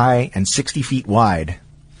 feet high and 60 feet wide.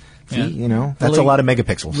 Yeah. That's a lot of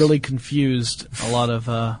megapixels. Really confused a lot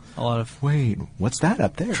of. Wait, what's that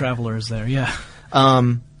up there? Travelers there, yeah.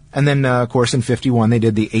 And then, of course, in 51, they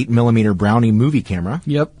did the 8mm Brownie movie camera.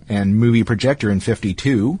 Yep. And movie projector in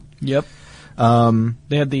 52. Yep.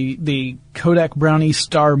 They had the Kodak Brownie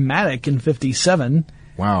Star-Matic in 57.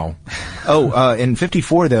 Wow. In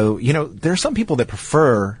 54, though, there are some people that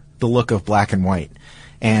prefer the look of black and white.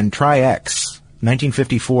 And Tri-X,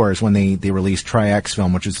 1954 is when they released Tri-X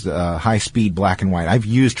film, which is high-speed black and white. I've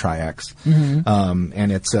used Tri-X. Mm-hmm.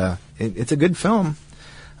 And it's a good film.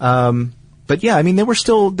 But yeah, I mean, they were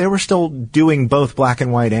still doing both black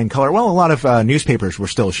and white and color. Well, a lot of newspapers were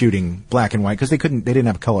still shooting black and white because they didn't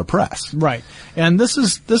have a color press. Right. And this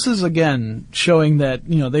is again showing that,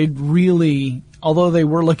 they really, although they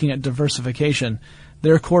were looking at diversification,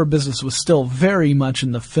 their core business was still very much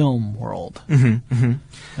in the film world.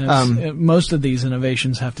 Mm-hmm, mm-hmm. Most of these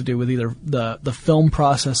innovations have to do with either the film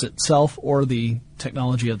process itself or the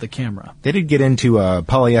technology of the camera. They did get into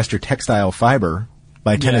polyester textile fiber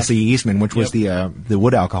by Tennessee Eastman, which was the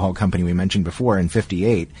wood alcohol company we mentioned before in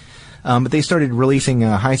 58. But they started releasing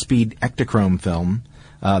high-speed Ektachrome film,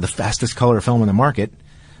 the fastest color film on the market.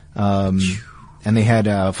 And they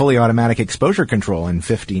had fully automatic exposure control in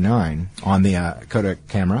 59 on the Kodak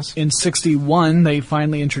cameras. In 61, they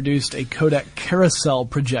finally introduced a Kodak carousel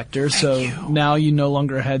projector, now you no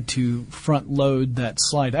longer had to front load that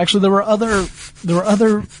slide. Actually, there were other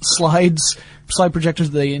slide projectors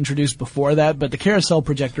that they introduced before that, but the carousel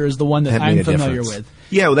projector is the one that I'm familiar with.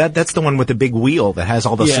 Yeah, well, that's the one with the big wheel that has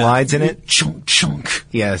all the slides in it. Chunk, chunk.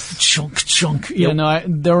 Yes. Chunk, chunk. Yep.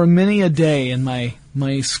 There were many a day in my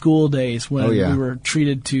school days when we were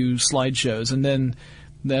treated to slideshows, and then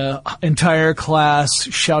the entire class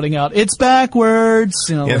shouting out, "It's backwards!"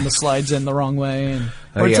 When the slide's in the wrong way,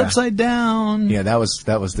 or it's upside down. Yeah, that was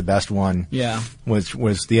the best one. Yeah,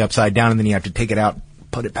 was the upside down, and then you have to take it out,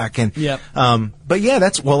 put it back in. Yep. But yeah,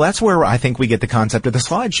 that's where I think we get the concept of the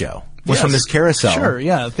slideshow. Was from this carousel. Sure,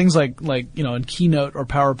 yeah. Things like in Keynote or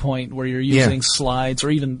PowerPoint where you're using slides, or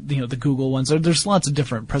even the Google ones. There's lots of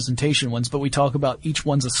different presentation ones, but we talk about each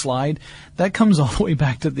one's a slide. That comes all the way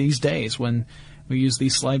back to these days when we use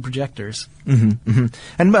these slide projectors. Mm-hmm, mm-hmm.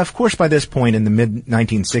 And of course, by this point in the mid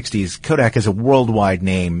 1960s, Kodak is a worldwide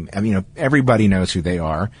name. I mean, everybody knows who they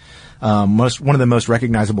are. One of the most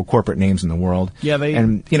recognizable corporate names in the world. Yeah,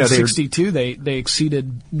 in 62 they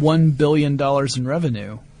exceeded $1 billion in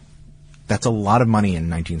revenue. That's a lot of money in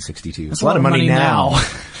 1962. That's a lot of money now.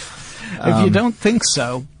 If you don't think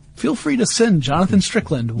so, feel free to send Jonathan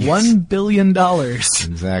Strickland $1 billion.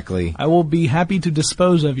 Exactly. I will be happy to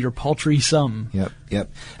dispose of your paltry sum. Yep.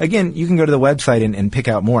 Again, you can go to the website and pick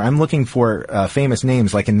out more. I'm looking for famous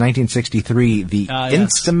names, like in 1963, the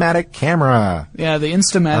Instamatic camera. Yeah, the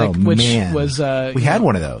Instamatic, was... we had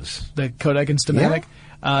one of those. The Kodak Instamatic.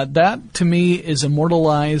 Yeah. That, to me, is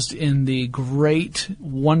immortalized in the great,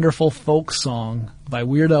 wonderful folk song by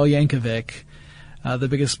Weird Al Yankovic, The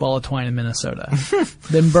Biggest Ball of Twine in Minnesota.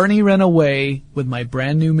 Then Bernie ran away with my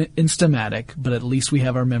brand new Instamatic, but at least we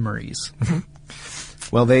have our memories.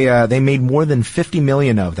 Well, they made more than 50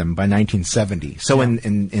 million of them by 1970. So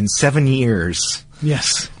in 7 years.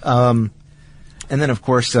 Yes. And then, of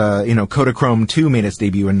course, Kodachrome 2 made its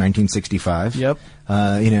debut in 1965. Yep.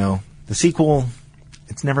 The sequel...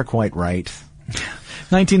 It's never quite right.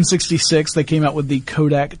 1966, they came out with the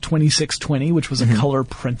Kodak 2620, which was a color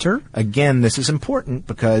printer. Again, this is important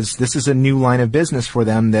because this is a new line of business for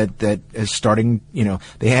them that is starting, it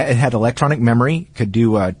had electronic memory, could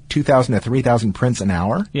do 2,000 to 3,000 prints an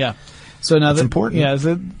hour. Yeah. So now that's important. Yeah,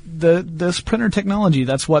 this printer technology,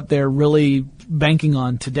 that's what they're really banking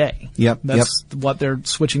on today. Yep. That's what they're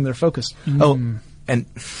switching their focus. Oh, and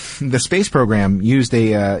the space program used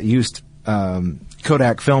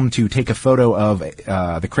Kodak film to take a photo of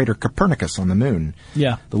the crater Copernicus on the moon.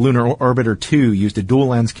 Yeah. The Lunar Orbiter 2 used a dual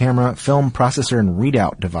lens camera, film processor, and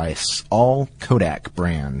readout device, all Kodak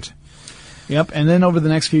brand. Yep, and then over the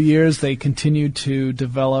next few years, they continued to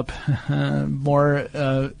develop more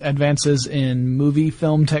advances in movie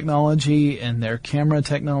film technology and their camera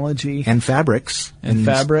technology. And fabrics. In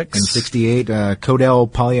 68, Codel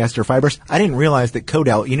polyester fibers. I didn't realize that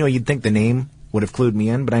Codel, you'd think the name would have clued me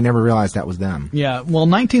in, but I never realized that was them. Yeah, well,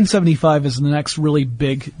 1975 is the next really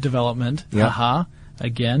big development. Yep. Haha.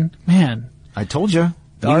 Again. Man. I told you.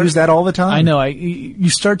 You use that all the time. I know. You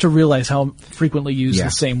start to realize how frequently you use the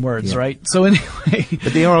same words, right? So anyway.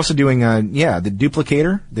 But they are also doing, the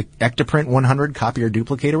duplicator, the Ectoprint 100 copier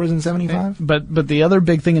duplicator was in 75. But the other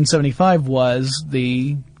big thing in 75 was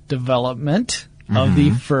the development of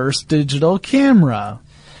the first digital camera.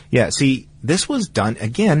 Yeah, see, this was done,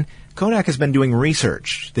 again, Kodak has been doing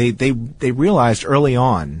research. They realized early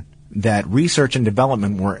on that research and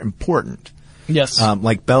development were important. Yes.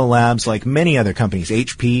 Like Bell Labs, like many other companies,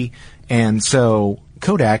 HP. And so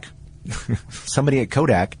Kodak, somebody at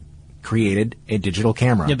Kodak created a digital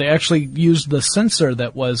camera. Yeah, they actually used the sensor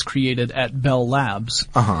that was created at Bell Labs.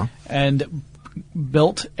 And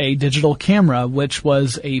built a digital camera, which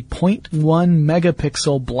was a 0.1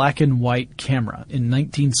 megapixel black and white camera in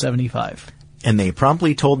 1975. And they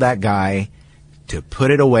promptly told that guy to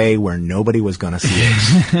put it away where nobody was going to see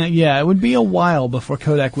it. Yeah, it would be a while before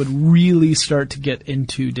Kodak would really start to get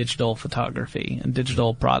into digital photography and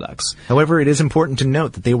digital products. However, it is important to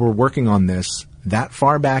note that they were working on this that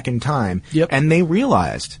far back in time. Yep. And they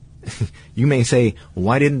realized, you may say,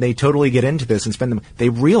 why didn't they totally get into this and spend them? They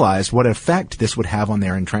realized what effect this would have on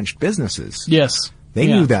their entrenched businesses. Yes. They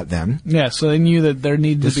knew that then. Yeah, so they knew that there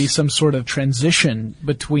needed to be some sort of transition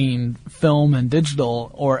between film and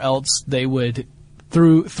digital, or else they would,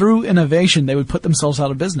 through innovation, they would put themselves out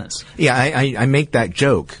of business. Yeah, I make that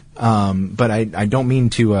joke, but I don't mean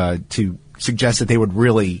to suggest that they would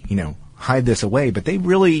really, hide this away. But they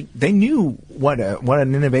knew what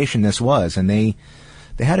an innovation this was, and they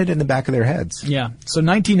had it in the back of their heads. Yeah. So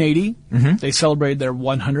 1980, they celebrated their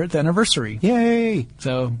 100th anniversary. Yay!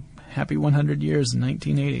 So happy 100 years in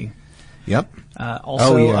 1980. Yep.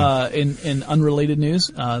 In unrelated news,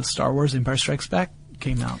 Star Wars Empire Strikes Back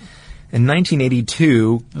came out. In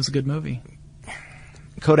 1982... It was a good movie.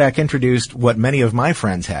 Kodak introduced what many of my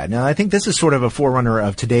friends had. Now, I think this is sort of a forerunner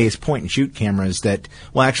of today's point-and-shoot cameras that...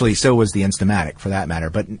 Well, actually, so was the Instamatic, for that matter,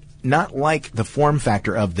 but not like the form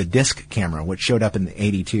factor of the disc camera, which showed up in the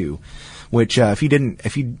 82. which if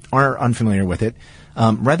you aren't unfamiliar with it,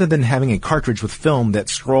 rather than having a cartridge with film that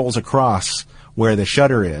scrolls across where the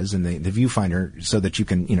shutter is and the viewfinder so that you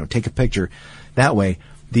can, take a picture that way,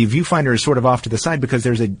 the viewfinder is sort of off to the side because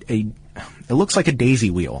there's it looks like a daisy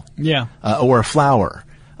wheel. Yeah. Or a flower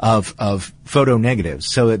of photo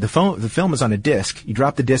negatives. So the film is on a disc. You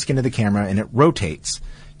drop the disc into the camera and it rotates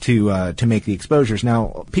to make the exposures.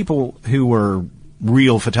 Now, people who were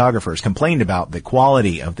real photographers complained about the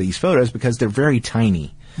quality of these photos because they're very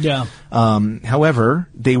tiny. Yeah. However,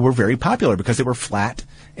 they were very popular because they were flat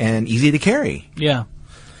and easy to carry. Yeah.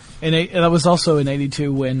 And that was also in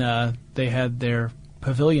 82 when they had their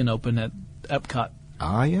pavilion open at Epcot.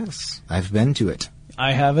 Ah, yes. I've been to it.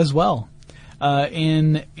 I have as well.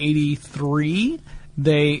 In 83,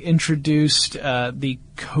 they introduced the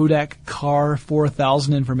Kodak Car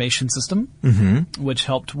 4000 information system, which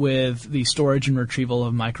helped with the storage and retrieval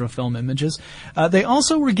of microfilm images. They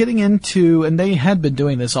also were getting into, and they had been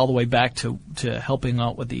doing this all the way back to helping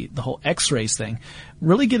out with the whole X-rays thing,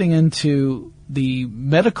 really getting into the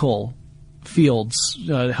medical fields,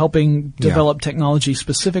 helping develop technology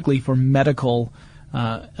specifically for medical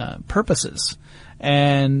purposes.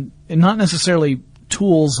 And not necessarily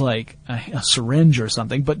tools like a syringe or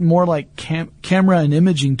something, but more like camera and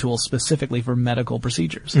imaging tools specifically for medical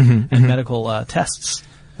procedures and medical tests.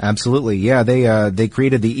 Absolutely, yeah. They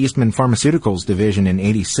created the Eastman Pharmaceuticals division in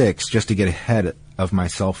 '86 just to get ahead of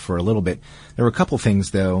myself for a little bit. There were a couple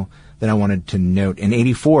things though that I wanted to note. In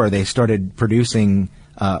 '84, they started producing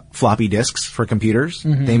floppy disks for computers.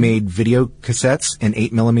 They made video cassettes in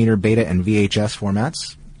 8mm beta and VHS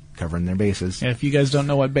formats, covering their bases. Yeah, if you guys don't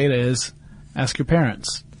know what beta is, ask your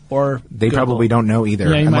parents. Or they Google. Probably don't know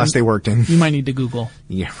either, unless they worked in. You might need to Google.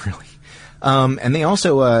 Yeah, really. And they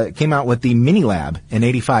also came out with the Mini Lab in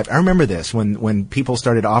 '85. I remember this when people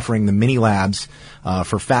started offering the Mini Labs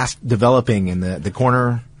for fast developing in the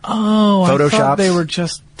corner Photoshop. I thought they were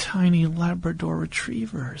just tiny Labrador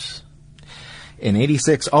retrievers. In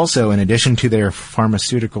 '86, also, in addition to their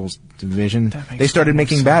pharmaceuticals division, they started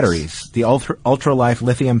making batteries. The Ultralife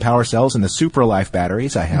lithium power cells and the Supralife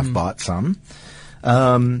batteries. I have bought some.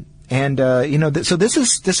 So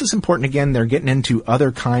this is important. Again, they're getting into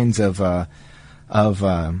other kinds of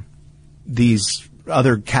these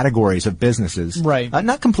other categories of businesses. Right.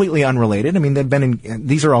 Not completely unrelated. I mean,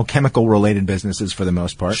 these are all chemical related businesses for the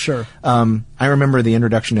most part. Sure. I remember the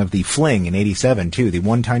introduction of the Fling in '87 too, the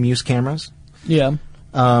one-time use cameras. Yeah.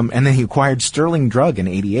 And then he acquired Sterling Drug in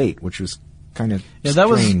 '88, which was kind of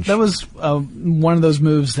strange. That was one of those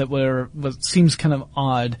moves that seems kind of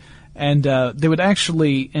odd, and they would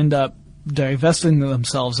actually end up divesting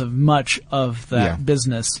themselves of much of that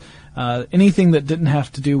business. Anything that didn't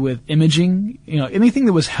have to do with imaging, anything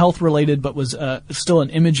that was health related but was still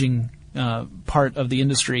an imaging part of the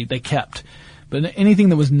industry, they kept. But anything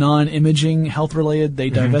that was non-imaging, health related,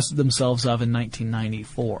 they divested themselves of in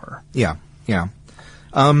 1994. Yeah.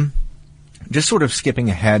 Just sort of skipping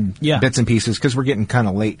ahead bits and pieces because we're getting kind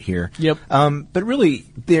of late here. Yep. But really,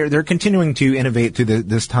 they're continuing to innovate through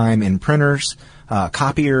this time in printers,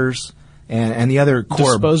 copiers, and the other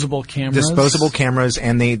core disposable cameras,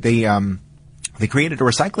 and they created a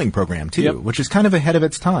recycling program too, which is kind of ahead of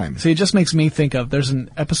its time. See, it just makes me think of there's an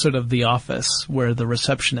episode of The Office where the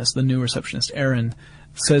new receptionist, Erin,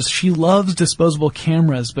 says she loves disposable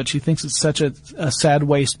cameras, but she thinks it's such a sad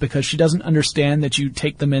waste because she doesn't understand that you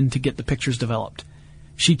take them in to get the pictures developed.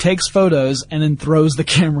 She takes photos and then throws the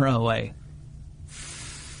camera away.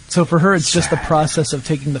 So for her, it's just the process of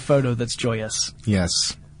taking the photo that's joyous.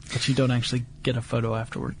 Yes. But you don't actually get a photo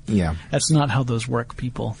afterward. Yeah. That's not how those work,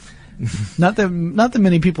 people. Not that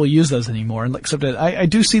many people use those anymore, except that I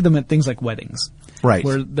do see them at things like weddings. Right.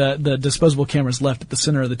 Where the disposable camera is left at the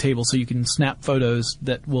center of the table so you can snap photos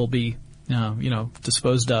that will be,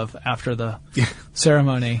 disposed of after the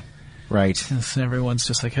ceremony. Right. And so everyone's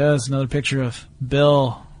just like, it's another picture of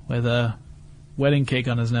Bill with a wedding cake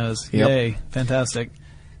on his nose. Yep. Yay. Fantastic.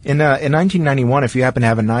 In 1991, if you happen to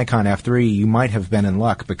have a Nikon F3, you might have been in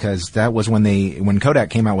luck because that was when Kodak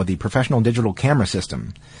came out with the professional digital camera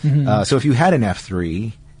system. So if you had an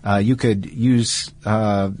F3, you could use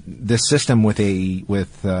this system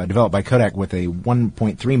developed by Kodak with a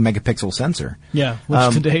 1.3 megapixel sensor. Yeah,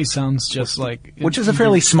 which today sounds just like... Which is a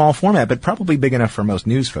fairly small format, but probably big enough for most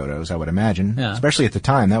news photos, I would imagine. Yeah. Especially at the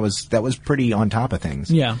time. That was pretty on top of things.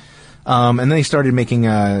 Yeah. And then they started making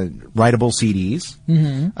writable CDs.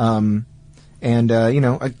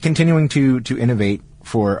 Continuing to innovate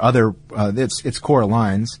for other its core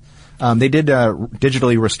lines. They did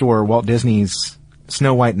digitally restore Walt Disney's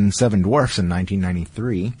Snow White and Seven Dwarfs in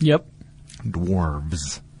 1993. Yep.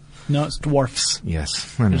 Dwarves. No, it's dwarfs.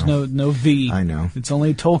 Yes, I know. There's no V. I know. It's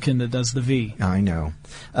only Tolkien that does the V. I know.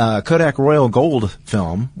 Kodak Royal Gold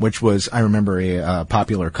film, which was, I remember, a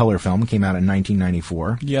popular color film, came out in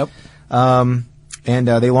 1994. Yep. And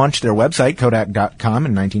they launched their website, Kodak.com,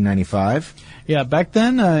 in 1995. Yeah, back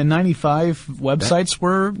then, in 95, websites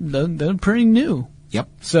were they're pretty new. Yep.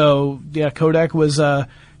 So, yeah, Kodak was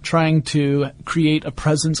trying to create a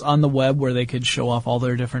presence on the web where they could show off all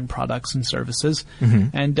their different products and services.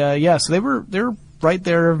 Mm-hmm. And, so they were right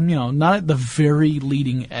there, not at the very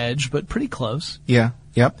leading edge, but pretty close. Yeah.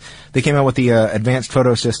 Yep. They came out with the advanced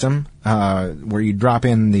photo system, where you drop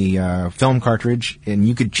in the film cartridge and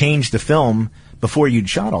you could change the film before you'd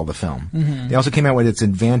shot all the film. Mm-hmm. They also came out with its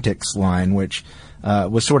Advantix line, which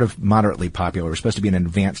was sort of moderately popular. It was supposed to be an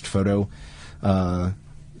advanced photo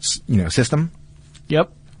system.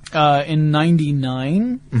 Yep. In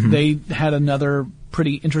 99, Mm-hmm. they had another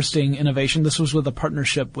pretty interesting innovation. This was with a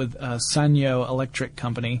partnership with Sanyo Electric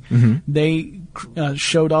Company. Mm-hmm. They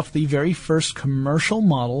showed off the very first commercial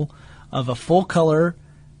model of a full-color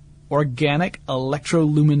organic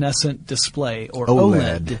electroluminescent display, or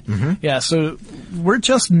OLED. Mm-hmm. Yeah, so we're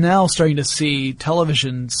just now starting to see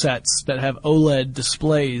television sets that have OLED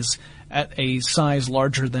displays at a size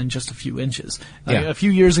larger than just a few inches. Yeah. A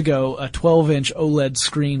few years ago, a 12-inch OLED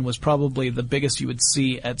screen was probably the biggest you would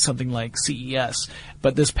see at something like CES.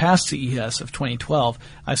 But this past CES of 2012,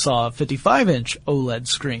 I saw a 55-inch OLED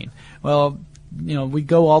screen. Well, we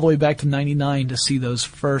go all the way back to 99 to see those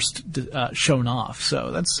first shown off.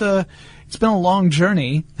 So that's it's been a long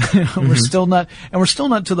journey. Mm-hmm. We're still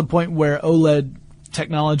not to the point where OLED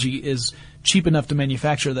technology is cheap enough to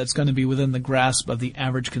manufacture that's going to be within the grasp of the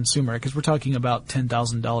average consumer, because we're talking about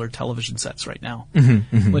 $10,000 television sets right now,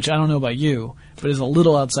 mm-hmm, mm-hmm. which I don't know about you, but is a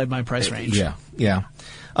little outside my price range. Yeah.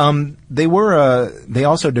 They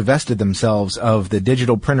also divested themselves of the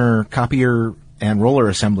digital printer, copier, and roller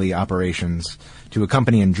assembly operations to a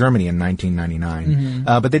company in Germany in 1999.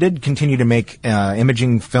 Mm-hmm. But they did continue to make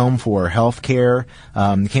imaging film for healthcare.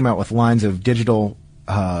 They came out with lines of digital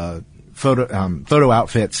photo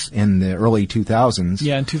outfits in the early 2000s.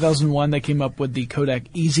 Yeah, in 2001 they came up with the Kodak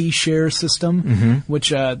Easy Share system, mm-hmm.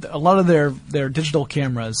 which a lot of their digital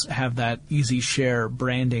cameras have that Easy Share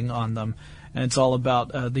branding on them. And it's all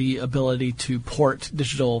about the ability to port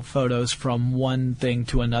digital photos from one thing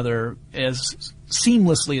to another as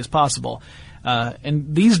seamlessly as possible.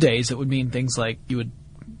 And these days it would mean things like you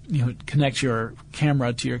would connect your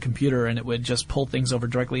camera to your computer and it would just pull things over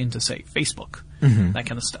directly into, say, Facebook, mm-hmm. that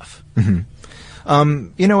kind of stuff. Mm-hmm.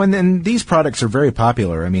 And then these products are very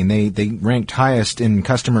popular. I mean, they ranked highest in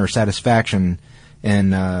customer satisfaction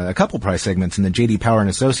in a couple price segments in the J.D. Power and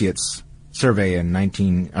Associates survey in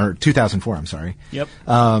 2004. I'm sorry. Yep.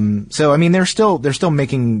 So I mean, they're still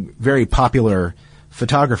making very popular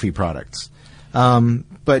photography products.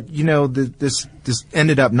 But this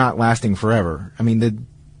ended up not lasting forever. I mean,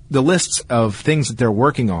 the lists of things that they're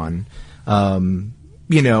working on,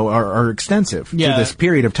 are extensive through this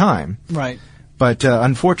period of time. Right. But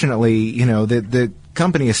unfortunately, the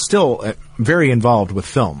company is still very involved with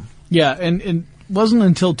film. Yeah, and it wasn't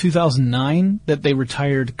until 2009 that they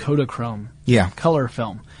retired Kodachrome. Yeah. Color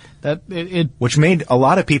film. Which made a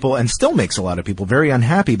lot of people, and still makes a lot of people, very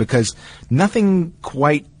unhappy because nothing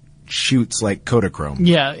quite shoots like Kodachrome.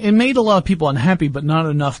 Yeah, it made a lot of people unhappy, but not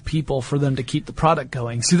enough people for them to keep the product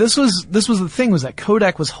going. See, this was the thing, was that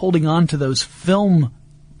Kodak was holding on to those film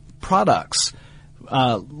products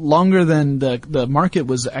longer than the market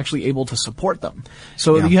was actually able to support them.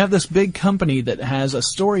 So you have this big company that has a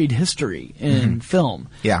storied history in mm-hmm. film.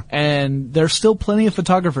 Yeah. And there's still plenty of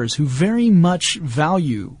photographers who very much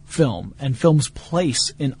value film and film's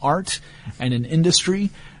place in art and in industry,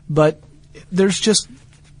 but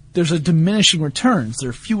there's a diminishing returns. There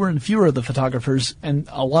are fewer and fewer of the photographers, and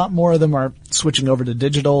a lot more of them are switching over to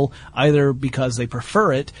digital, either because they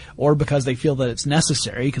prefer it or because they feel that it's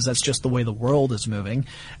necessary, because that's just the way the world is moving.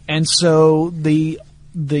 And so the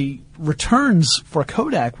returns for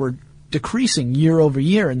Kodak were decreasing year over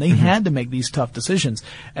year, and they mm-hmm. had to make these tough decisions.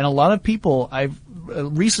 And a lot of people,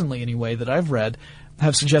 recently anyway, that I've read,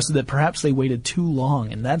 have suggested that perhaps they waited too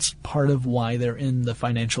long, and that's part of why they're in the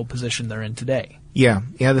financial position they're in today. Yeah.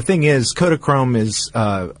 The thing is, Kodachrome is.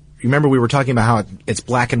 Remember, we were talking about how it's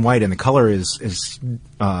black and white, and the color is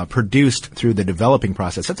produced through the developing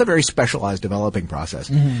process. That's a very specialized developing process,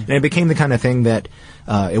 mm-hmm. and it became the kind of thing that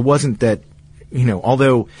it wasn't that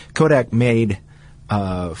although Kodak made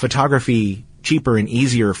photography cheaper and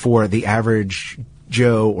easier for the average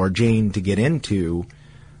Joe or Jane to get into.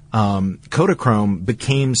 Kodachrome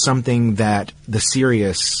became something that the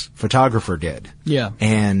serious photographer did. Yeah.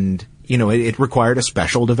 And it required a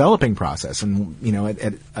special developing process. And,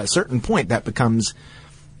 at a certain point that becomes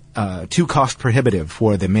too cost prohibitive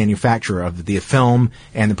for the manufacturer of the film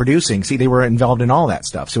and the producing. See, they were involved in all that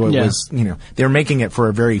stuff. So it was, they were making it for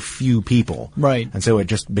a very few people. Right. And so it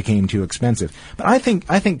just became too expensive. But I think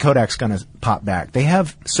Kodak's gonna pop back. They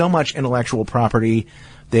have so much intellectual property.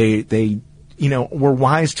 They were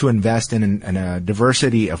wise to invest in a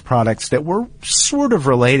diversity of products that were sort of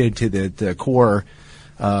related to the core,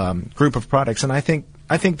 group of products. And I think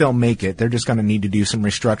they'll make it. They're just gonna need to do some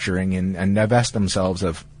restructuring and divest themselves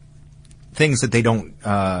of things that they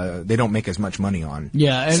don't make as much money on.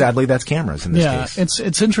 Yeah. Sadly, that's cameras in this case. Yeah,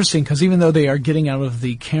 it's interesting because even though they are getting out of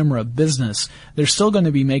the camera business, they're still going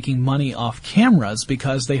to be making money off cameras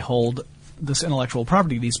because they hold this intellectual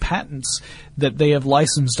property, these patents that they have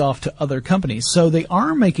licensed off to other companies. So they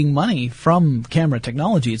are making money from camera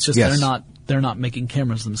technology. It's just they're not making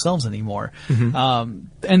cameras themselves anymore. Mm-hmm.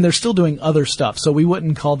 And they're still doing other stuff. So we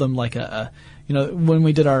wouldn't call them like when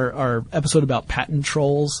we did our episode about patent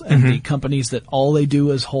trolls and the companies that all they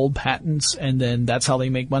do is hold patents and then that's how they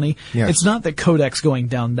make money. Yes. It's not that Kodak's going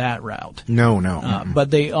down that route. No. But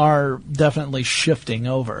they are definitely shifting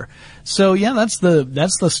over. So yeah, that's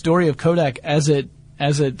the story of Kodak as it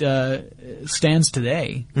stands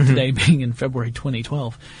today. Today being in February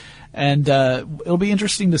 2012. And it'll be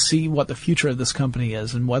interesting to see what the future of this company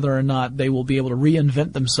is and whether or not they will be able to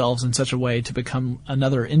reinvent themselves in such a way to become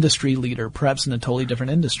another industry leader, perhaps in a totally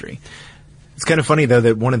different industry. It's kind of funny, though,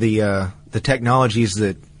 that one of the technologies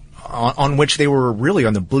that on which they were really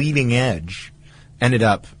on the bleeding edge ended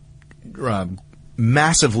up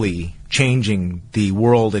massively changing the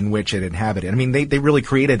world in which it inhabited. I mean, they really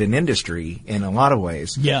created an industry in a lot of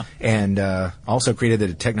ways. Yeah. And also created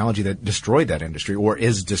a technology that destroyed that industry or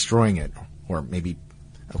is destroying it. Or maybe,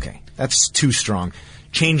 okay, that's too strong.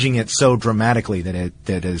 Changing it so dramatically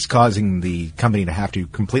that is causing the company to have to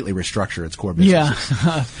completely restructure its core business.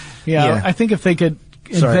 Yeah. I think if they could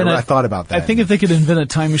I thought about that. I think if they could invent a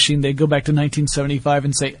time machine, they'd go back to 1975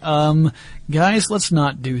 and say, guys, let's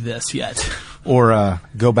not do this yet. Or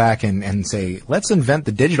go back and say, let's invent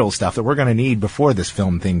the digital stuff that we're going to need before this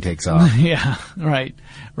film thing takes off. Yeah, right.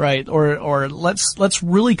 Or let's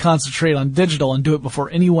really concentrate on digital and do it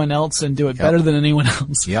before anyone else and do it better than anyone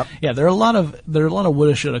else. Yep. Yeah, there are a lot of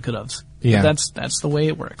woulda, shoulda, couldas. Yeah. That's the way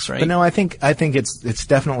it works, right? But no, I think it's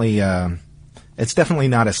definitely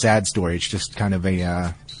not a sad story. It's just kind of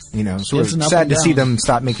a sort of sad to see them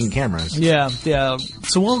stop making cameras. Yeah.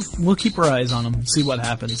 So we'll keep our eyes on them, see what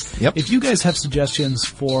happens. Yep. If you guys have suggestions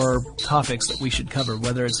for topics that we should cover,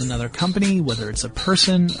 whether it's another company, whether it's a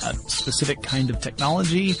person, a specific kind of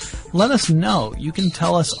technology, let us know. You can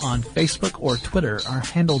tell us on Facebook or Twitter. Our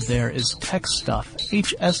handle there is TechStuff,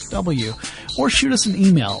 HSW, or shoot us an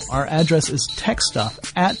email. Our address is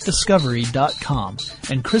techstuff@discovery.com.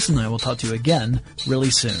 And Chris and I will talk to you again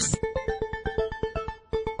really soon.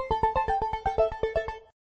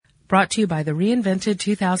 Brought to you by the reinvented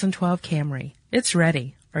 2012 Camry. It's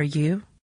ready. Are you?